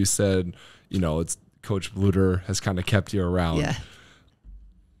 but you said, you know, it's Coach Bluter has kind of kept you around. Yeah.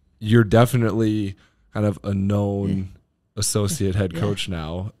 You're definitely kind of a known associate head coach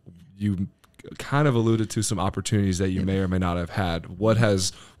now. You kind of alluded to some opportunities that you may or may not have had. What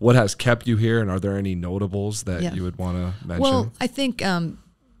has kept you here, and are there any notables that you would want to mention? Well, I think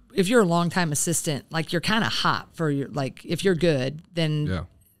if you're a longtime assistant, like, you're kind of hot for your, like, if you're good, then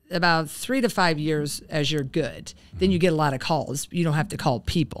about 3 to 5 years as you're good, then you get a lot of calls. You don't have to call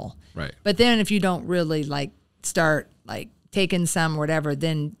people. Right. But then if you don't really like start like taking some whatever,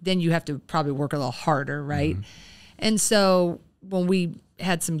 then you have to probably work a little harder, right? And so when we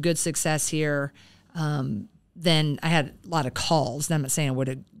had some good success here, then I had a lot of calls. I'm not saying I would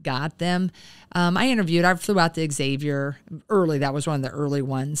have got them. I flew out to Xavier early. That was one of the early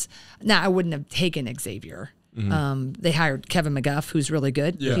ones. Now, I wouldn't have taken Xavier. They hired Kevin McGuff, who's really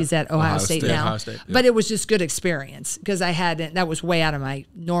good. Yeah. He's at Ohio State now. Ohio State, But it was just good experience because that was way out of my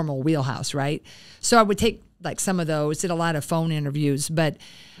normal wheelhouse, right? So I would take like some of those, did a lot of phone interviews. But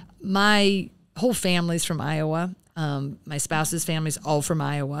my whole family's from Iowa. My spouse's family's all from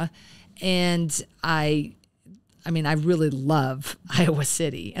Iowa. And I really love Iowa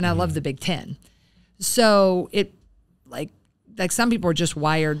City, and I love the Big Ten. So it, like some people are just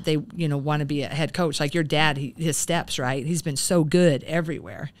wired. They, want to be a head coach. Like your dad, his steps, right? He's been so good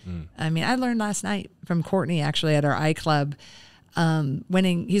everywhere. I mean, I learned last night from Courtney, actually, at our I Club,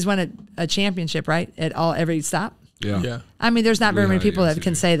 he's won a championship, right? At every stop. Yeah. I mean, there's not very many Lehigh, people that UNCG.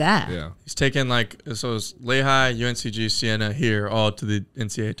 can say that. Yeah. He's taken so it's Lehigh, UNCG, Siena here, all to the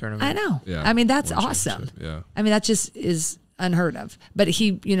NCAA tournament. I know. Yeah. I mean, that's One awesome. championship. Yeah. I mean, that just is unheard of. But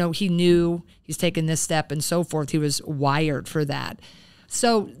he knew he's taken this step and so forth. He was wired for that.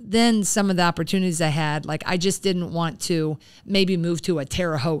 So then some of the opportunities I had, like I just didn't want to maybe move to a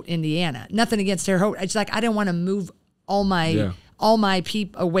Terre Haute, Indiana. Nothing against Terre Haute. It's like I didn't want to move all my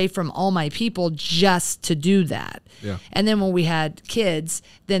people away from all my people just to do that. Yeah. And then when we had kids,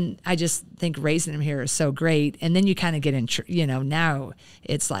 then I just think raising them here is so great. And then you kind of get in, now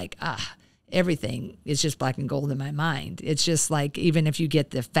it's like, everything is just black and gold in my mind. It's just like, even if you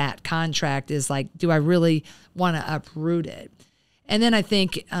get the fat contract, is like, do I really want to uproot it? And then I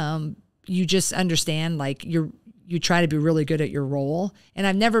think you just understand, like you try to be really good at your role. And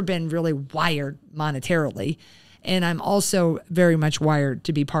I've never been really wired monetarily. And I'm also very much wired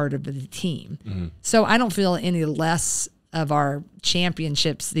to be part of the team. Mm-hmm. So I don't feel any less of our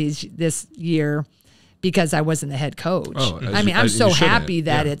championships this year because I wasn't the head coach. I'm so happy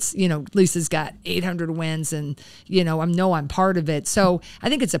that it's, Lisa's got 800 wins and, I'm part of it. So I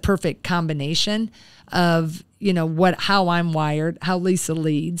think it's a perfect combination of, how I'm wired, how Lisa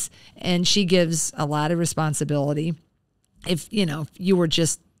leads, and she gives a lot of responsibility. If you were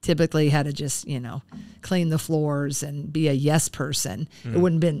just typically had to just, clean the floors and be a yes person, it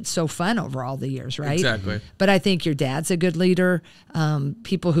wouldn't have been so fun over all the years, right? Exactly. But I think your dad's a good leader.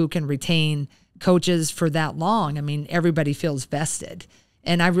 People who can retain coaches for that long, I mean, everybody feels vested.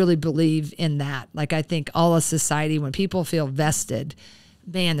 And I really believe in that. Like, I think all of society, when people feel vested,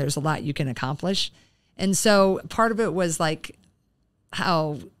 man, there's a lot you can accomplish. And so part of it was like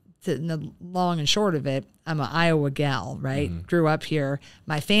how, the long and short of it, I'm an Iowa gal, right? Mm-hmm. Grew up here.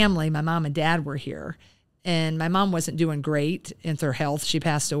 My family, my mom and dad were here. And my mom wasn't doing great in her health. She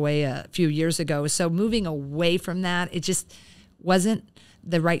passed away a few years ago. So moving away from that, it just wasn't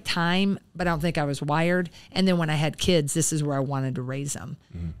the right time, but I don't think I was wired. And then when I had kids, this is where I wanted to raise them.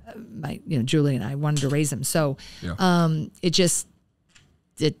 Mm-hmm. Julie and I wanted to raise them. So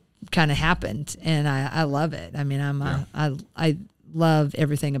it kind of happened, and I love it. I mean, I love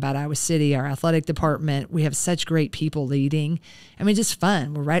everything about Iowa City, our athletic department. We have such great people leading. I mean, just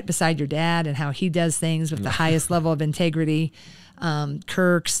fun. We're right beside your dad and how he does things with the highest level of integrity.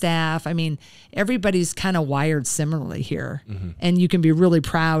 Kirk, staff. I mean, everybody's kind of wired similarly here. Mm-hmm. And you can be really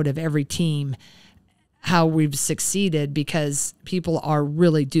proud of every team, how we've succeeded, because people are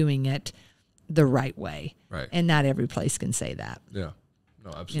really doing it the right way. Right. And not every place can say that. Yeah.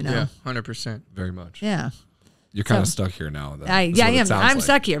 No, absolutely. Yeah, 100%. Very much. Yeah. You're kind of stuck here now. I am. I'm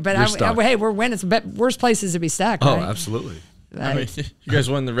stuck here, but hey, we're winning. It's worst places to be stuck. Oh, right? absolutely. I mean, you guys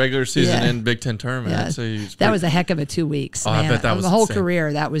won the regular season and Big Ten tournament. Yeah. So that was a heck of a 2 weeks. Oh, man. I bet that was the whole insane.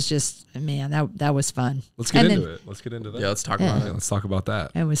 career. That was just, man, that was fun. Let's get into it. Let's get into that. Yeah, let's talk about it. Let's talk about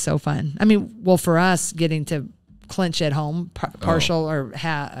that. It was so fun. I mean, well, for us, getting to clinch at home, partial or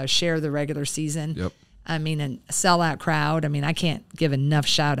share the regular season. Yep. I mean, and sellout crowd. I mean, I can't give enough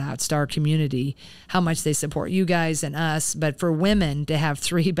shout outs to our community, how much they support you guys and us. But for women to have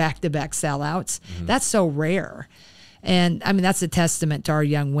 3 back-to-back sellouts, that's so rare. And I mean, that's a testament to our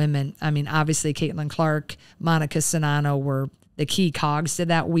young women. I mean, obviously, Caitlin Clark, Monika Czinano were the key cogs to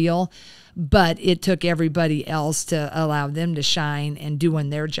that wheel, but it took everybody else to allow them to shine and doing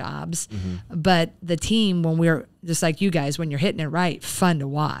their jobs. Mm-hmm. But the team, when we're just like you guys, when you're hitting it right, fun to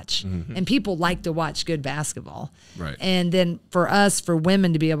watch. Mm-hmm. And people like to watch good basketball. Right. And then for us, for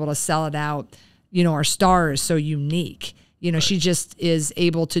women to be able to sell it out, our star is so unique. She just is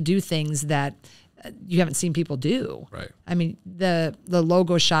able to do things that you haven't seen people do. Right. I mean, the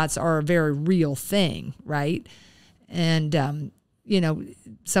logo shots are a very real thing, right? And,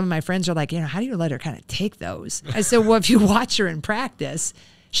 some of my friends are like, how do you let her kind of take those? I said, well, if you watch her in practice,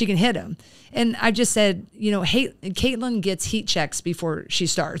 she can hit them. And I just said, Caitlin gets heat checks before she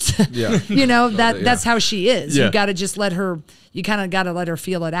starts. Yeah. That's how she is. Yeah. You got to just let her, you kind of got to let her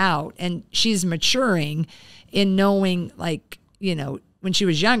feel it out. And she's maturing in knowing, like, when she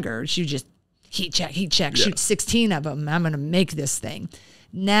was younger, she would just heat check, shoot 16 of them. I'm going to make this thing.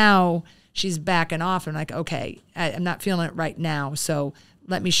 Now she's backing off and like, okay, I'm not feeling it right now. So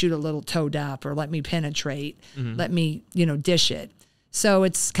let me shoot a little toed up, or let me penetrate, let me, dish it. So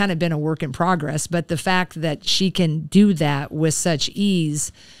it's kind of been a work in progress, but the fact that she can do that with such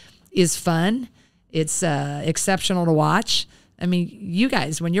ease is fun. It's exceptional to watch. I mean, you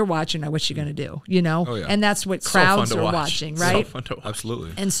guys, when you're watching, what you going to do, Oh, yeah. And that's what crowds are watching, right? So fun to watch.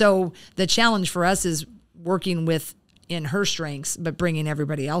 Absolutely. And so the challenge for us is working in her strengths, but bringing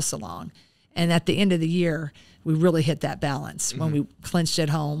everybody else along. And at the end of the year, we really hit that balance when we clinched at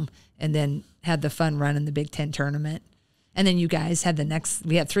home and then had the fun run in the Big Ten tournament. And then you guys had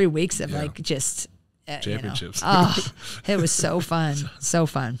we had 3 weeks of like just championships. It was so fun. So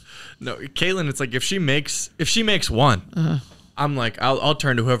fun. No, Caitlin, it's like if she makes one, I'm like, I'll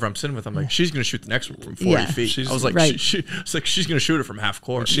turn to whoever I'm sitting with. I'm like, she's going to shoot the next one from 40 feet. I was like, it's like she's going to shoot it from half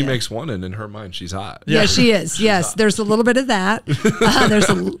court. And she makes one, and in her mind, she's hot. Yeah, she is. Yes, there's a little bit of that. There's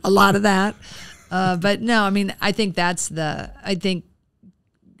a lot of that. But no, I mean, I think the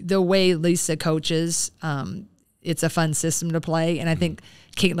way Lisa coaches, it's a fun system to play. And I think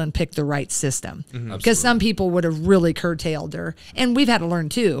Caitlin picked the right system, because some people would have really curtailed her, and we've had to learn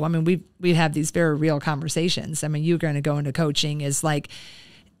too. I mean, we have these very real conversations. I mean, you're going to go into coaching is like,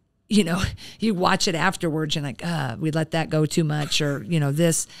 you know, you watch it afterwards and like, we let that go too much, or you know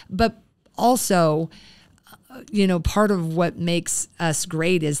this. But also, you know, part of what makes us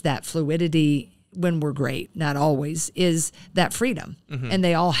great is that fluidity. When we're great, not always, is that freedom, and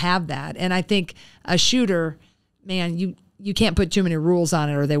they all have that. And I think a shooter, man, you can't put too many rules on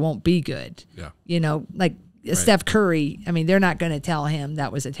it or they won't be good. Yeah. You know, like Steph Curry, I mean, they're not going to tell him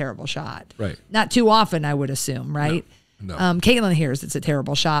that was a terrible shot. Right. Not too often, I would assume, right? No. Caitlin hears it's a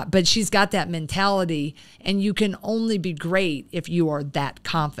terrible shot, but she's got that mentality, and you can only be great if you are that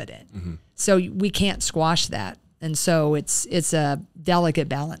confident. So we can't squash that. And so it's a delicate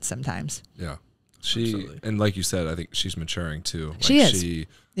balance sometimes. Yeah. And like you said, I think she's maturing too. Like she is.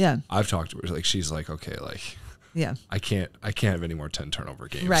 Yeah. I've talked to her, like she's like, okay, like, yeah, I can't have any more 10 turnover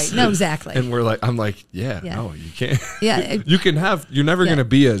games. Right. No, exactly. And I'm like, no, you can't. Yeah. You're never going to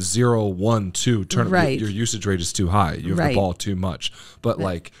be a 0-1-2 tournament. Right. Your usage rate is too high. You have the ball too much. But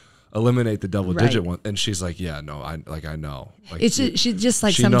like, eliminate the double digit one. And she's like, yeah, no, I know. Like, she just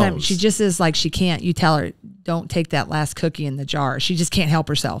like sometimes knows. She just is like, she can't, you tell her, don't take that last cookie in the jar. She just can't help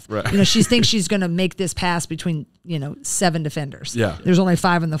herself. Right. You know, she thinks she's going to make this pass between, 7 defenders. Yeah. There's only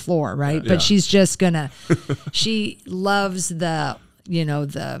 5 on the floor, right? Yeah. But she's just going to, she loves the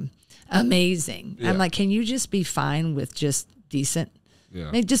amazing. Yeah. I'm like, can you just be fine with just decent?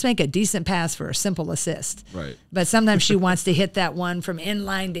 Yeah. Just make a decent pass for a simple assist. Right. But sometimes she wants to hit that one from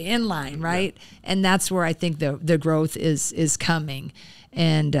inline to inline, right? Yeah. And that's where I think the growth is coming.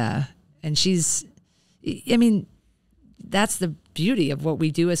 And she's, I mean, that's the beauty of what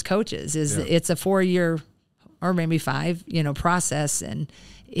we do as coaches is it's a 4-year or maybe 5, process, and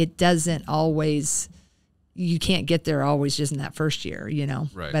it doesn't always, you can't get there always just in that first year,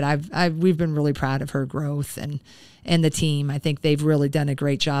 Right. But we've been really proud of her growth and the team. I think they've really done a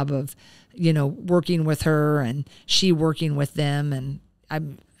great job of, working with her and she working with them. And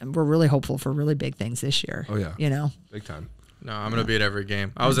we're really hopeful for really big things this year. Oh yeah. Big time. No, I'm gonna be at every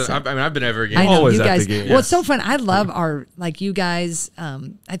game. I've been at every game. I know, always you at guys, the game. Well, it's so fun. I love you guys.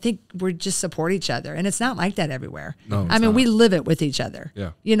 I think we just support each other, and it's not like that everywhere. No, I mean, we live it with each other.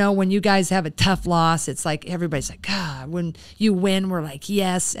 Yeah. When you guys have a tough loss, it's like everybody's like, God. When you win, we're like,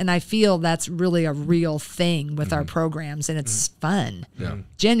 yes. And I feel that's really a real thing with our programs, and it's fun. Yeah.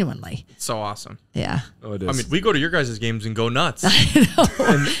 Genuinely. It's so awesome. Yeah. Oh, it is. I mean, we go to your guys' games and go nuts.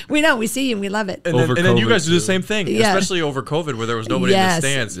 We know. We see you and we love it. And then you guys do the same thing, especially over COVID where there was nobody in the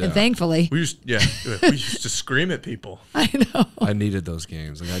stands. And thankfully. We used to scream at people. I know. I needed those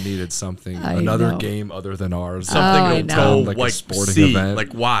games. Like I needed something, another game other than ours. Something to go like a sporting see, event.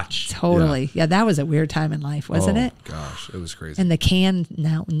 like watch. Totally. Yeah, that was a weird time in life, wasn't it? Gosh, it was crazy. And the can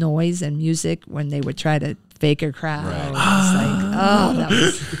noise and music when they would try to fake a crowd. Right. It was like, that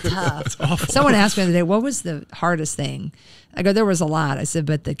was tough. That's awful. Someone asked me the other day, what was the hardest thing? I go, there was a lot. I said,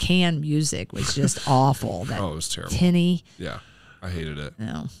 but the can music was just awful. That it was terrible. Tinny. Yeah. I hated it.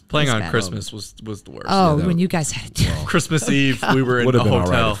 No. Playing on Christmas was the worst. Oh, when you guys had to do Christmas Eve, we were in would a have been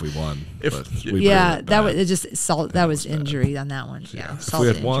hotel. all right if we won. That was just salt. That was injury on that one. Yeah. If we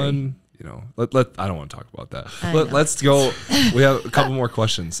had won, I don't want to talk about that. Let's go. We have a couple more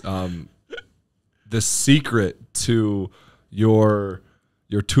questions. The secret to your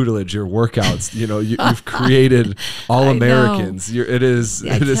tutelage, your workouts, you've created All-Americans. It is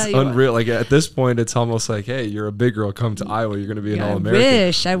unreal. Like at this point, it's almost like, hey, you're a big girl. Come to Iowa. You're going to be an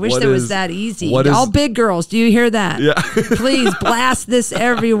All-American. I wish that was that easy. All big girls. Do you hear that? Yeah. Please blast this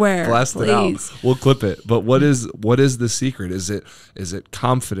everywhere. Blast it out. We'll clip it. But what is the secret? Is it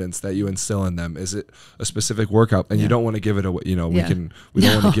confidence that you instill in them? Is it a specific workout? And you don't want to give it away. We don't want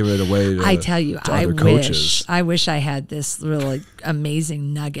to give it away. To, I tell you, to other coaches. I wish I had this really amazing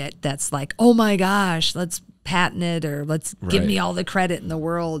nugget that's like, oh my gosh, let's patent it or let's give me all the credit in the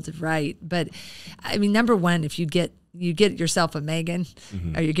world, right? But I mean, number one, if you get yourself a Megan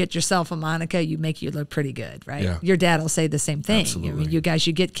or you get yourself a Monica, you make you look pretty good, right? Yeah. Your dad will say the same thing. Absolutely. I mean, you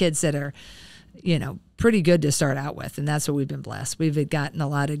get kids that are pretty good to start out with. And that's what we've been blessed. We've gotten a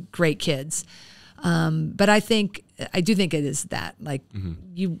lot of great kids. But I do think it is that, like,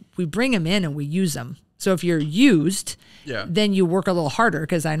 we bring them in and we use them. So if you're used, then you work a little harder,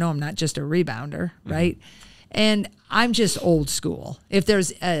 because I know I'm not just a rebounder, right? And I'm just old school. If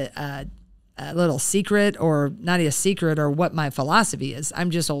there's a little secret, or not a secret, or what my philosophy is, I'm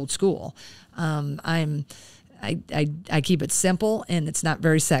just old school. I keep it simple, and it's not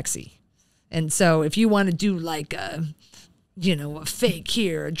very sexy. And so if you want to do like a fake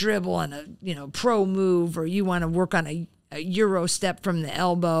here, a dribble, and a pro move, or you want to work on a Euro step from the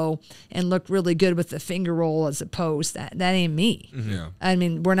elbow and look really good with the finger roll as a post, that ain't me. Yeah. I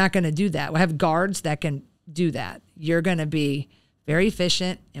mean, we're not going to do that. We have guards that can do that. You're going to be very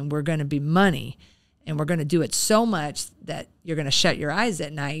efficient, and we're going to be money, and we're going to do it so much that you're going to shut your eyes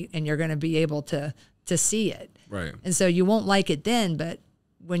at night, and you're going to be able to see it. Right. And so you won't like it then, but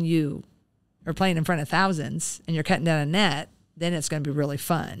when you are playing in front of thousands and you're cutting down a net, then it's going to be really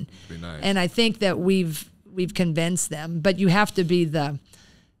fun. Be nice. And I think that we've convinced them, but you have to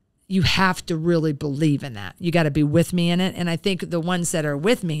really believe in that. You got to be with me in it. And I think the ones that are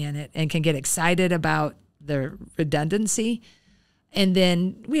with me in it and can get excited about the redundancy. And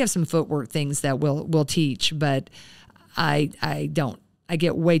then we have some footwork things that we'll teach, but I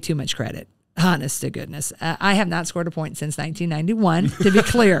get way too much credit. Honest to goodness. I have not scored a point since 1991, to be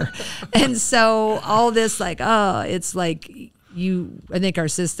clear. And so all this, it's like I think our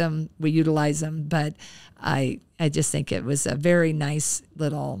system, we utilize them, but I just think it was a very nice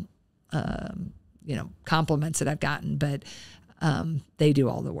little, compliments that I've gotten, but they do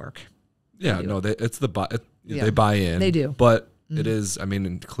all the work. Yeah, they buy in. They do. But it is, I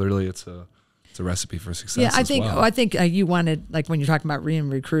mean, clearly it's a recipe for success. Yeah, I think you wanted, like, when you're talking about being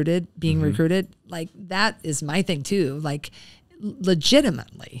recruited, like, that is my thing too. Like,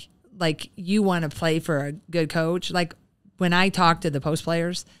 legitimately, like, you want to play for a good coach. Like, when I talk to the post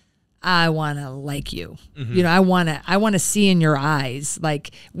players, I want to like you. I want to see in your eyes, like,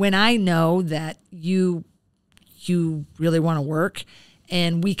 when I know that you really want to work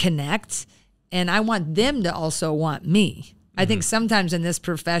and we connect, and I want them to also want me. I think sometimes in this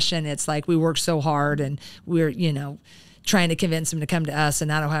profession, it's like we work so hard, and we're, trying to convince them to come to us and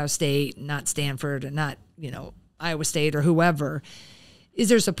not Ohio State, and not Stanford, and not, Iowa State or whoever.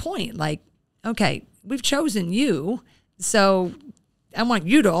 There's a point, like, okay, we've chosen you, so I want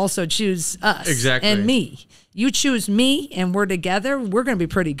you to also choose us and me. You choose me, and we're together, we're going to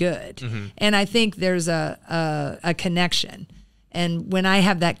be pretty good. And I think there's a connection. And when I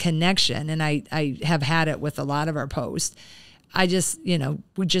have that connection, and I have had it with a lot of our posts, I just,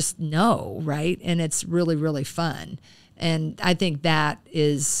 we just know, right? And it's really, really fun. And I think that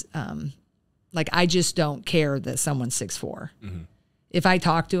is, I just don't care that someone's 6'4". If I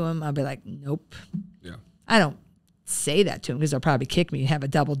talk to them, I'll be like, nope. Yeah. I don't say that to them, because they'll probably kick me and have a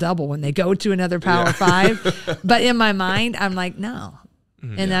double-double when they go to another Power 5. But in my mind, I'm like, no.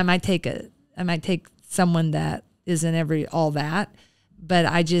 And I might take someone that isn't all that. But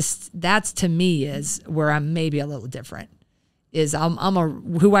that's, to me, is where I'm maybe a little different. Is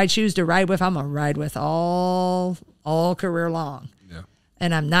who I choose to ride with, I'm gonna ride with all career long. Yeah.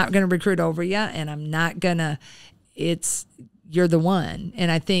 And I'm not gonna recruit over you, and I'm not gonna. You're the one, and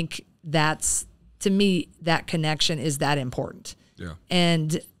I think that's, to me, that connection is that important. Yeah.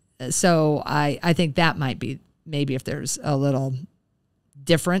 And so I think that might be, maybe if there's a little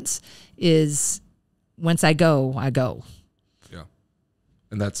difference, is once I go. Yeah.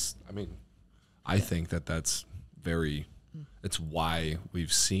 And that's, I mean, I think that's very. It's why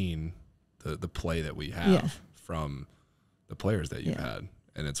we've seen the play that we have from the players that you've had,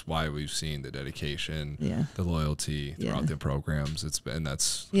 and it's why we've seen the dedication, the loyalty throughout the programs.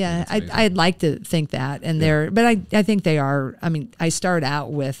 I'd like to think that, and but I think they are. I mean, I start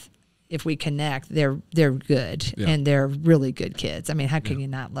out with, if we connect, they're good, and they're really good kids. I mean, how can you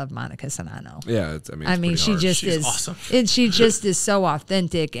not love Monika Czinano? Yeah, She's awesome. And she just is so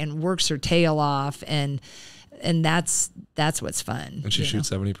authentic and works her tail off, and that's what's fun. And she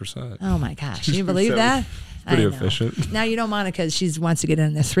shoots 70%. Oh my gosh, can you believe that? Pretty efficient. Now Monika, she wants to get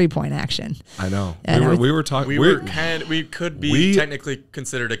in the 3-point action. I know. We were talking. We could be technically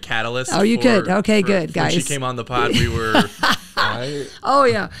considered a catalyst. Oh, you could. Okay, good, guys. When she came on the pod, we were. Oh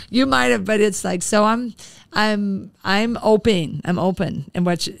yeah, you might have, but it's like, so I'm open. I'm open, and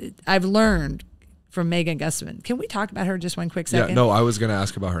what I've learned from Megan Gustafson. Can we talk about her just one quick second? Yeah, no, I was going to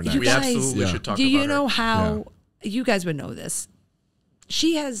ask about her next. We absolutely should talk about her. Do you know how, you guys would know this,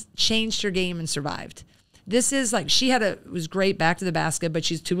 she has changed her game and survived. This is like, was great back to the basket, but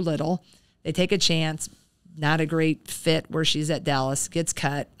she's too little. They take a chance, not a great fit where she's at Dallas, gets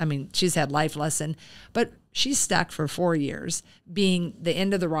cut. I mean, she's had life lesson, but she's stuck for 4 years being the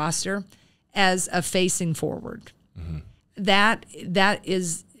end of the roster as a facing forward. That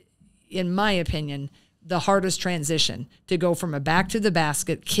is, in my opinion, the hardest transition, to go from a back to the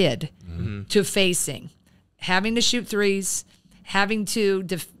basket kid to facing, having to shoot threes, having to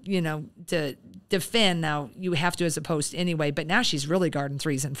defend. Now you have to as a post anyway, but now she's really guarding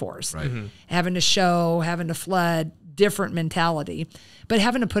 3s and 4s, Right. Having to show, having to flood, different mentality, but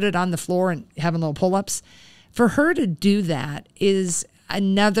having to put it on the floor and having little pull-ups. For her to do that is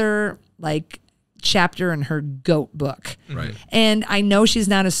another chapter in her GOAT book. Right. And I know she's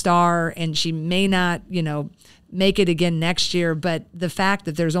not a star and she may not, make it again next year, but the fact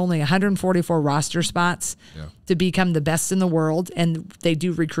that there's only 144 roster spots to become the best in the world, and they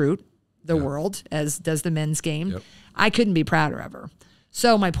do recruit the world, as does the men's game, I couldn't be prouder of her.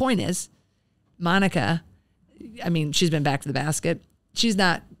 So my point is, Monika, I mean, she's been back to the basket. She's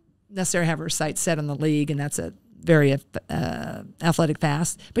not necessarily have her sights set on the league, and that's a very athletic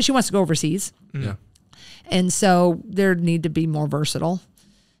fast, but she wants to go overseas. Yeah. And so there need to be more versatile.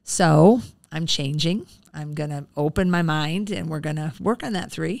 So I'm changing. I'm going to open my mind, and we're going to work on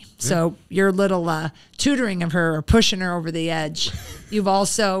that 3. So your little tutoring of her or pushing her over the edge,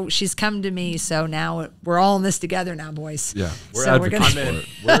 she's come to me. So now we're all in this together now, boys. Yeah. We're advocates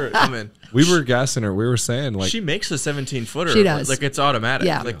for it. I'm in. We were gassing her. We were saying, she makes a 17-footer. She does. Like, it's automatic.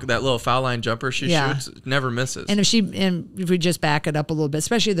 Yeah. Like that little foul line jumper she shoots, never misses. And if we just back it up a little bit,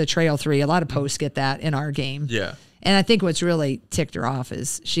 especially the trail 3, a lot of posts get that in our game. Yeah. And I think what's really ticked her off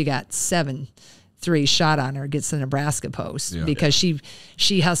is she got 7-3 shot on her against the Nebraska post because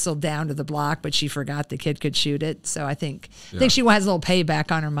she hustled down to the block, but she forgot the kid could shoot it. So I think she has a little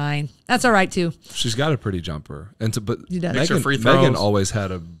payback on her mind. That's all right too. She's got a pretty jumper, but Makes her free throws. Megan always had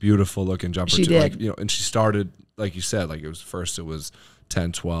a beautiful looking jumper. She too. did. And she started, like you said, it was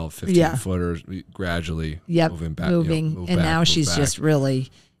 10, 12, 15 footers, gradually moving back. And now she's just really,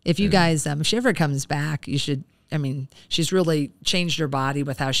 if you guys, if she ever comes back, you should. I mean, she's really changed her body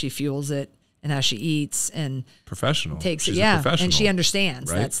with how she fuels it and how she eats and professional takes she's it. a professional, and she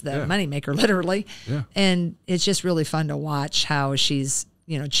understands. Right? That's the moneymaker, literally. Yeah. And it's just really fun to watch how she's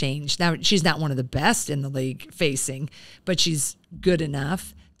changed. Now she's not one of the best in the league facing, but she's good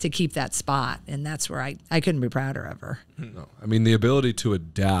enough to keep that spot, and that's where I couldn't be prouder of her. No, I mean the ability to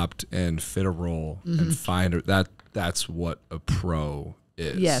adapt and fit a role and find her, that's what a pro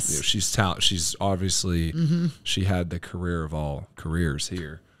is. Yes. She's she's obviously she had the career of all careers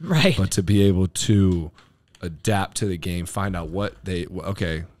here. Right. But to be able to adapt to the game, find out I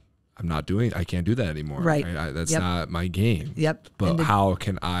can't do that anymore. Right. That's not my game. Yep. But how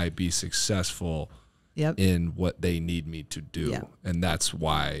can I be successful in what they need me to do? Yep. And that's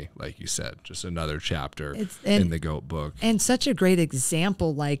why, like you said, just another chapter in the GOAT book. And such a great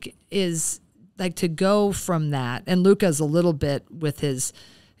example, is to go from that. And Luca's a little bit with his,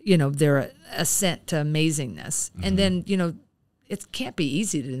 their ascent to amazingness. And then, it can't be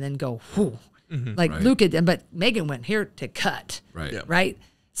easy to then go, whoo. Luca did, but Megan went here to cut. Right. Yep. Right.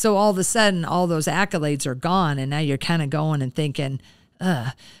 So all of a sudden, all those accolades are gone, and now you're kind of going and thinking,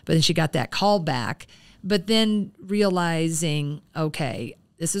 but then she got that call back. But then realizing, okay,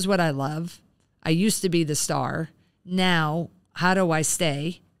 this is what I love. I used to be the star. Now, how do I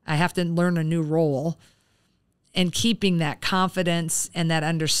stay? I have to learn a new role. And keeping that confidence and that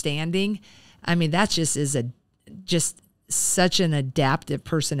understanding, I mean, that just is just such an adaptive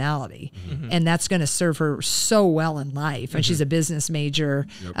personality. And that's going to serve her so well in life. And she's a business major.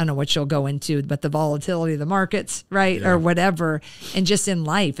 I don't know what she'll go into, but the volatility of the markets, right? Or whatever. And just in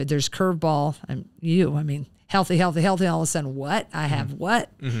life, if there's curveball, healthy, all of a sudden, what? I have what?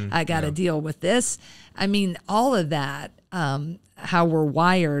 I got to deal with this. I mean, all of that, how we're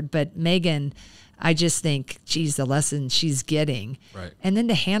wired. But Megan, I just think, geez, the lesson she's getting. Right. And then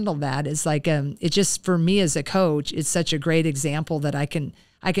to handle that is it just, for me as a coach, it's such a great example that I can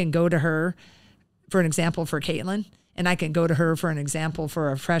go to her for an example for Caitlin, and I can go to her for an example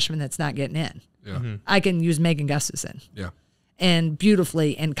for a freshman that's not getting in. Yeah. I can use Megan Gustafson. Yeah. And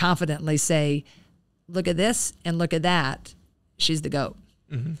beautifully and confidently say, look at this and look at that. She's the GOAT.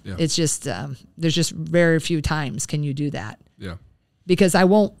 Yeah. It's just, there's just very few times can you do that. Yeah. Because I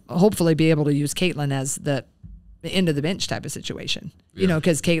won't hopefully be able to use Caitlin as the end of the bench type of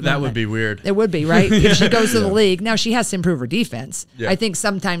because Caitlin. That would be weird. It would be, right? If she goes to the league. Now she has to improve her defense. Yeah. I think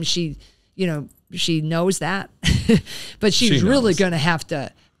sometimes she knows that, but she's really going to have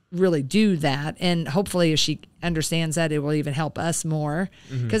to really do that. And hopefully if she understands that, it will even help us more.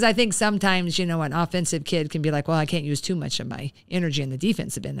 Because I think sometimes, you know, an offensive kid can be like, well, I can't use too much of my energy in the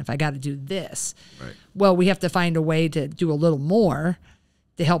defensive end if I got to do this. Right. Well, we have to find a way to do a little more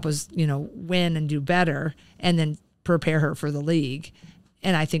to help us, you know, win and do better, and then prepare her for the league.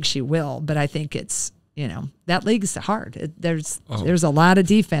 And I think she will, but I think it's, you know, that league's hard. There's a lot of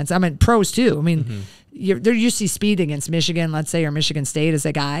defense. I mean, pros too. I mean, you see speed against Michigan, let's say, or Michigan State as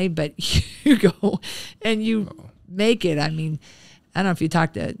a guy, but you go and you make it. I mean, I don't know if you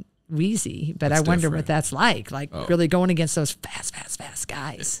talked to Weezy, but I wonder what that's like really going against those fast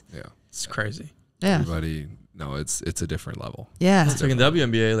guys. Yeah. It's crazy. Yeah. Everybody, no, it's a different level. Yeah. It's like in the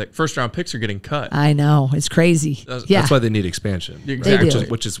WNBA, like first round picks are getting cut. I know. It's crazy. That's why they need expansion. Exactly. They do.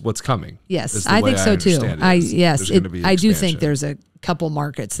 Which is what's coming. Yes, I think so too. I do think expansion. there's a couple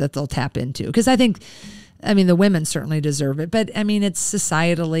markets that they'll tap into, because I mean, the women certainly deserve it, but I mean, it's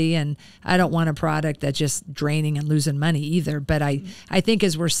societally, and I don't want a product that's just draining and losing money either. But I think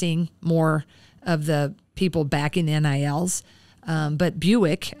as we're seeing more of the people backing the NILs, but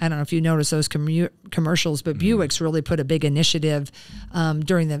Buick, I don't know if you notice those commercials, but Buick's really put a big initiative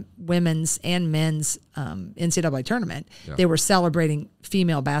during the women's and men's NCAA tournament. Yeah. They were celebrating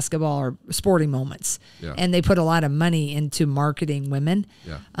female basketball or sporting moments, and they put a lot of money into marketing women.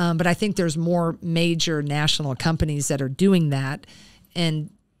 Yeah. But I think there's more major national companies that are doing that, and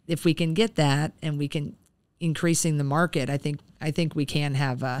if we can get that and we can increasing the market, I think we can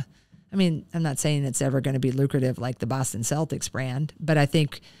have a. I mean, I'm not saying it's ever going to be lucrative like the Boston Celtics brand, but I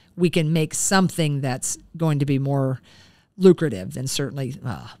think we can make something that's going to be more lucrative than certainly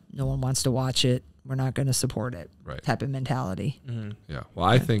no one wants to watch it, we're not going to support it type of mentality. Yeah. Well,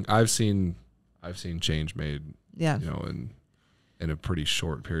 I think I've seen change made, you know, in a pretty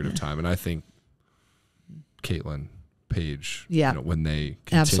short period of time. And I think Caitlin, Paige, you know, when they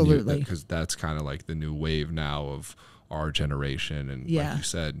continue, because that's kind of like the new wave now of our generation, and like you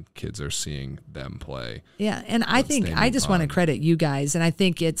said, kids are seeing them play. Yeah, and I think I just want to credit you guys, and I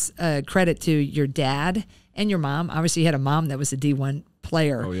think it's a credit to your dad and your mom. Obviously, you had a mom that was a D1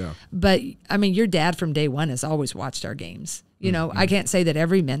 player. Oh, yeah. But, I mean, your dad from day one has always watched our games. You know, I can't say that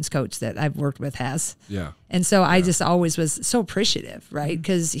every men's coach that I've worked with has. Yeah. And so I just always was so appreciative, right?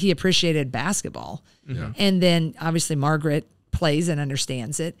 Because he appreciated basketball. Yeah. And then, obviously, Margaret plays and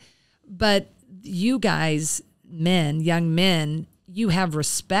understands it. But you guys, young men, you have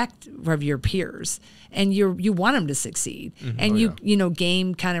respect of your peers, and you want them to succeed, and you know,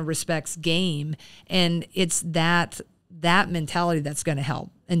 game kind of respects game, and it's that mentality that's going to help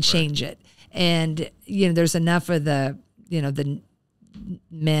and change it. And you know, there's enough of the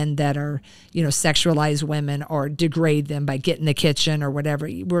men that are, you know, sexualize women or degrade them by getting in the kitchen or whatever.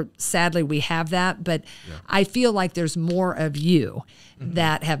 Sadly we have that, but I feel like there's more of you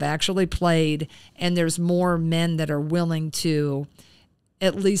that have actually played, and there's more men that are willing to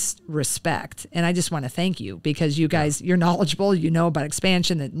at least respect. And I just want to thank you, because you guys, you're knowledgeable, you know about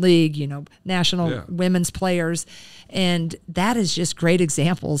expansion and league, you know, national women's players. And that is just great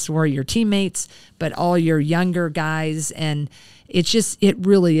examples for your teammates, but all your younger guys. And it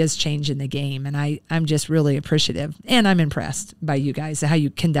really is changing the game. And I'm just really appreciative, and I'm impressed by you guys, how you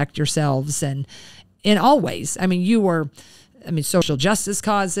conduct yourselves. And in all ways, I mean, social justice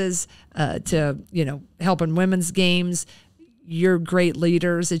causes, to, you know, helping women's games. You're great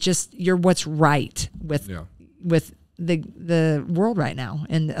leaders. It's just, you're what's right with the world right now,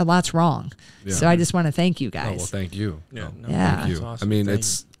 and a lot's wrong. Yeah. So I just want to thank you guys. Oh, well, thank you. Thank you. Awesome. I mean,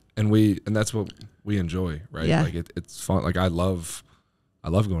 and that's what we enjoy, right? Yeah. Like it's fun. Like I love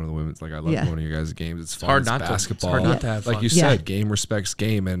going to the women's. Like I love going to your guys' games. It's fun. Hard not basketball. It's hard not to have fun. Like you said, game respects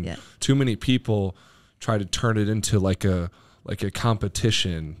game, and too many people try to turn it into like a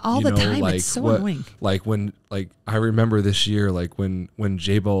competition all the time. It's so annoying. Like I remember this year, like when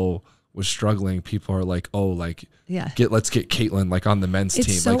J-Bo was struggling, people are like, oh, like let's get Caitlin like on the men's team.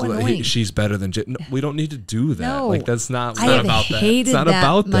 So like annoying. She's better than No, we don't need to do that. No. Like that's not. I have about hated that. It's not that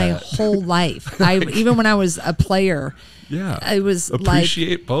about my that. whole life. Even when I was a player. Yeah, I was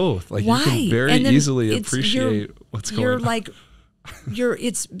appreciate both. Like why? You can very easily appreciate what's going on. You're like,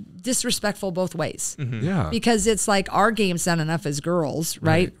 it's disrespectful both ways. Yeah, because it's like our game's not enough as girls,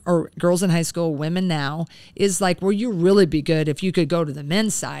 right? Or girls in high school, women now, is like, well, you really be good if you could go to the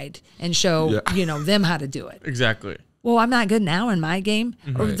men's side and show you know, them how to do it. Exactly. Well, I'm not good now in my game.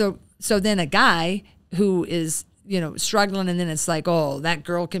 So then a guy who is, you know, struggling, and then it's like, oh, that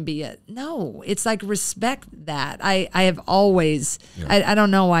girl can be it. No, it's like, respect that. I have always, I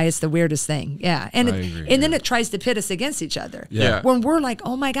don't know why it's the weirdest thing. Yeah. And then it tries to pit us against each other. Yeah. When we're like,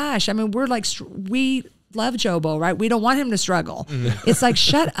 oh my gosh, I mean, we're like, we love Jobo, right? We don't want him to struggle. It's like,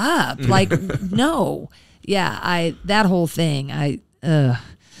 shut up. Like, no. Yeah, that whole thing,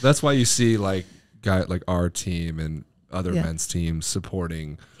 That's why you see like our team and other men's teams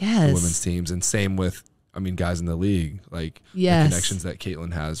supporting the women's teams, and same with, I mean, guys in the league, like the connections that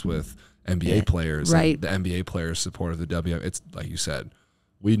Caitlin has with NBA players, right? The NBA players support of the WM. It's like you said,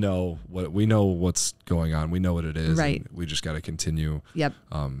 we know what's going on. We know what it is. Right. And we just got to continue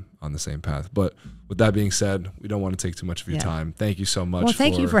on the same path. But with that being said, we don't want to take too much of your time. Thank you so much. Well,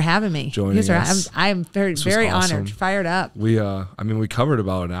 thank you for having me. Joining us. I'm very awesome. honored, fired up. We covered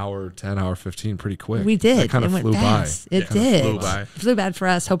about an hour, 10, hour 15 pretty quick. We did. It kind of flew by. It did. Flew by. Flew bad for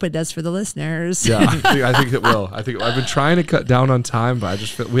us. Hope it does for the listeners. Yeah, I think it will. I think I've been trying to cut down on time, but I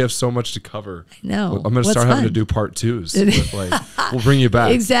just feel we have so much to cover. No, I'm going to start having to do part 2s. We'll bring you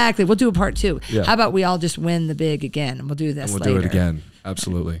back. Exactly. We'll do a part 2. Yeah. How about we all just win the big again, and we'll do this and later. We'll do it again.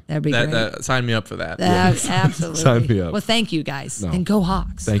 Absolutely. That'd be great. Sign me up for that. Absolutely. Sign me up. Well, thank you guys, and go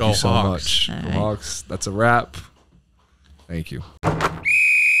Hawks. Thank Go you so Hawks. much. Go Hawks. That's a wrap. Thank you.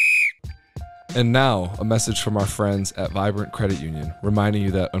 And now, a message from our friends at Vibrant Credit Union, reminding you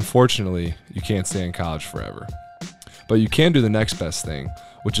that, unfortunately, you can't stay in college forever. But you can do the next best thing,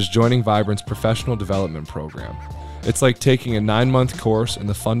 which is joining Vibrant's professional development program. It's like taking a 9-month course in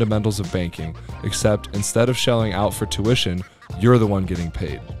the fundamentals of banking, except instead of shelling out for tuition, you're the one getting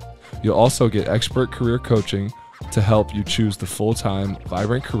paid. You'll also get expert career coaching to help you choose the full-time,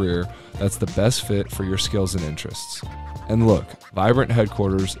 vibrant career that's the best fit for your skills and interests. And look, Vibrant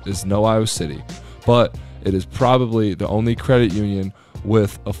headquarters is no Iowa City, but it is probably the only credit union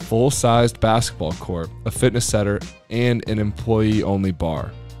with a full-sized basketball court, a fitness center, and an employee-only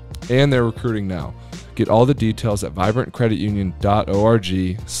bar. And they're recruiting now. Get all the details at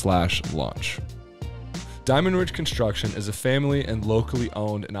vibrantcreditunion.org/launch. Diamond Ridge Construction is a family and locally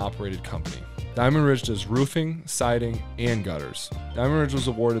owned and operated company. Diamond Ridge does roofing, siding, and gutters. Diamond Ridge was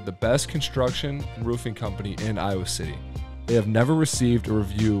awarded the best construction and roofing company in Iowa City. They have never received a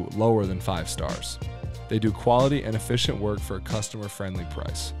review lower than 5 stars. They do quality and efficient work for a customer-friendly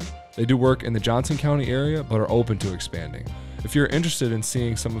price. They do work in the Johnson County area, but are open to expanding. If you're interested in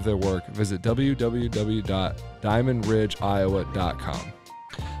seeing some of their work, visit www.diamondridgeiowa.com.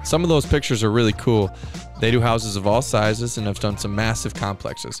 Some of those pictures are really cool. They do houses of all sizes and have done some massive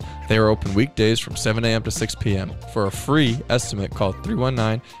complexes. They are open weekdays from 7 a.m. to 6 p.m. For a free estimate, call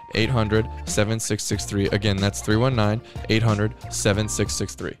 319-800-7663. Again, that's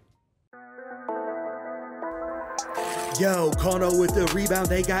 319-800-7663. Yo, Cano with the rebound,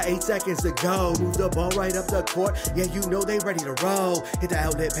 they got 8 seconds to go. Move the ball right up the court, yeah, you know they ready to roll. Hit the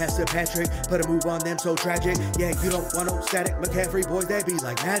outlet pass to Patrick, put a move on them so tragic. Yeah, you don't want no static, McCaffery boys, they be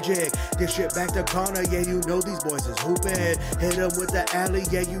like magic. This shit back to Cano, yeah, you know these boys is hooping. Hit him with the alley,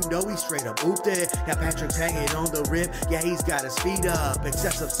 yeah, you know he straight up hooped it. Now Patrick's hanging on the rim, yeah, he's got his feet up.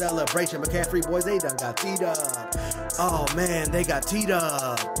 Excessive celebration, McCaffery boys, they done got teed up. Oh man, they got teed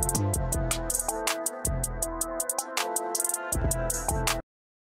up.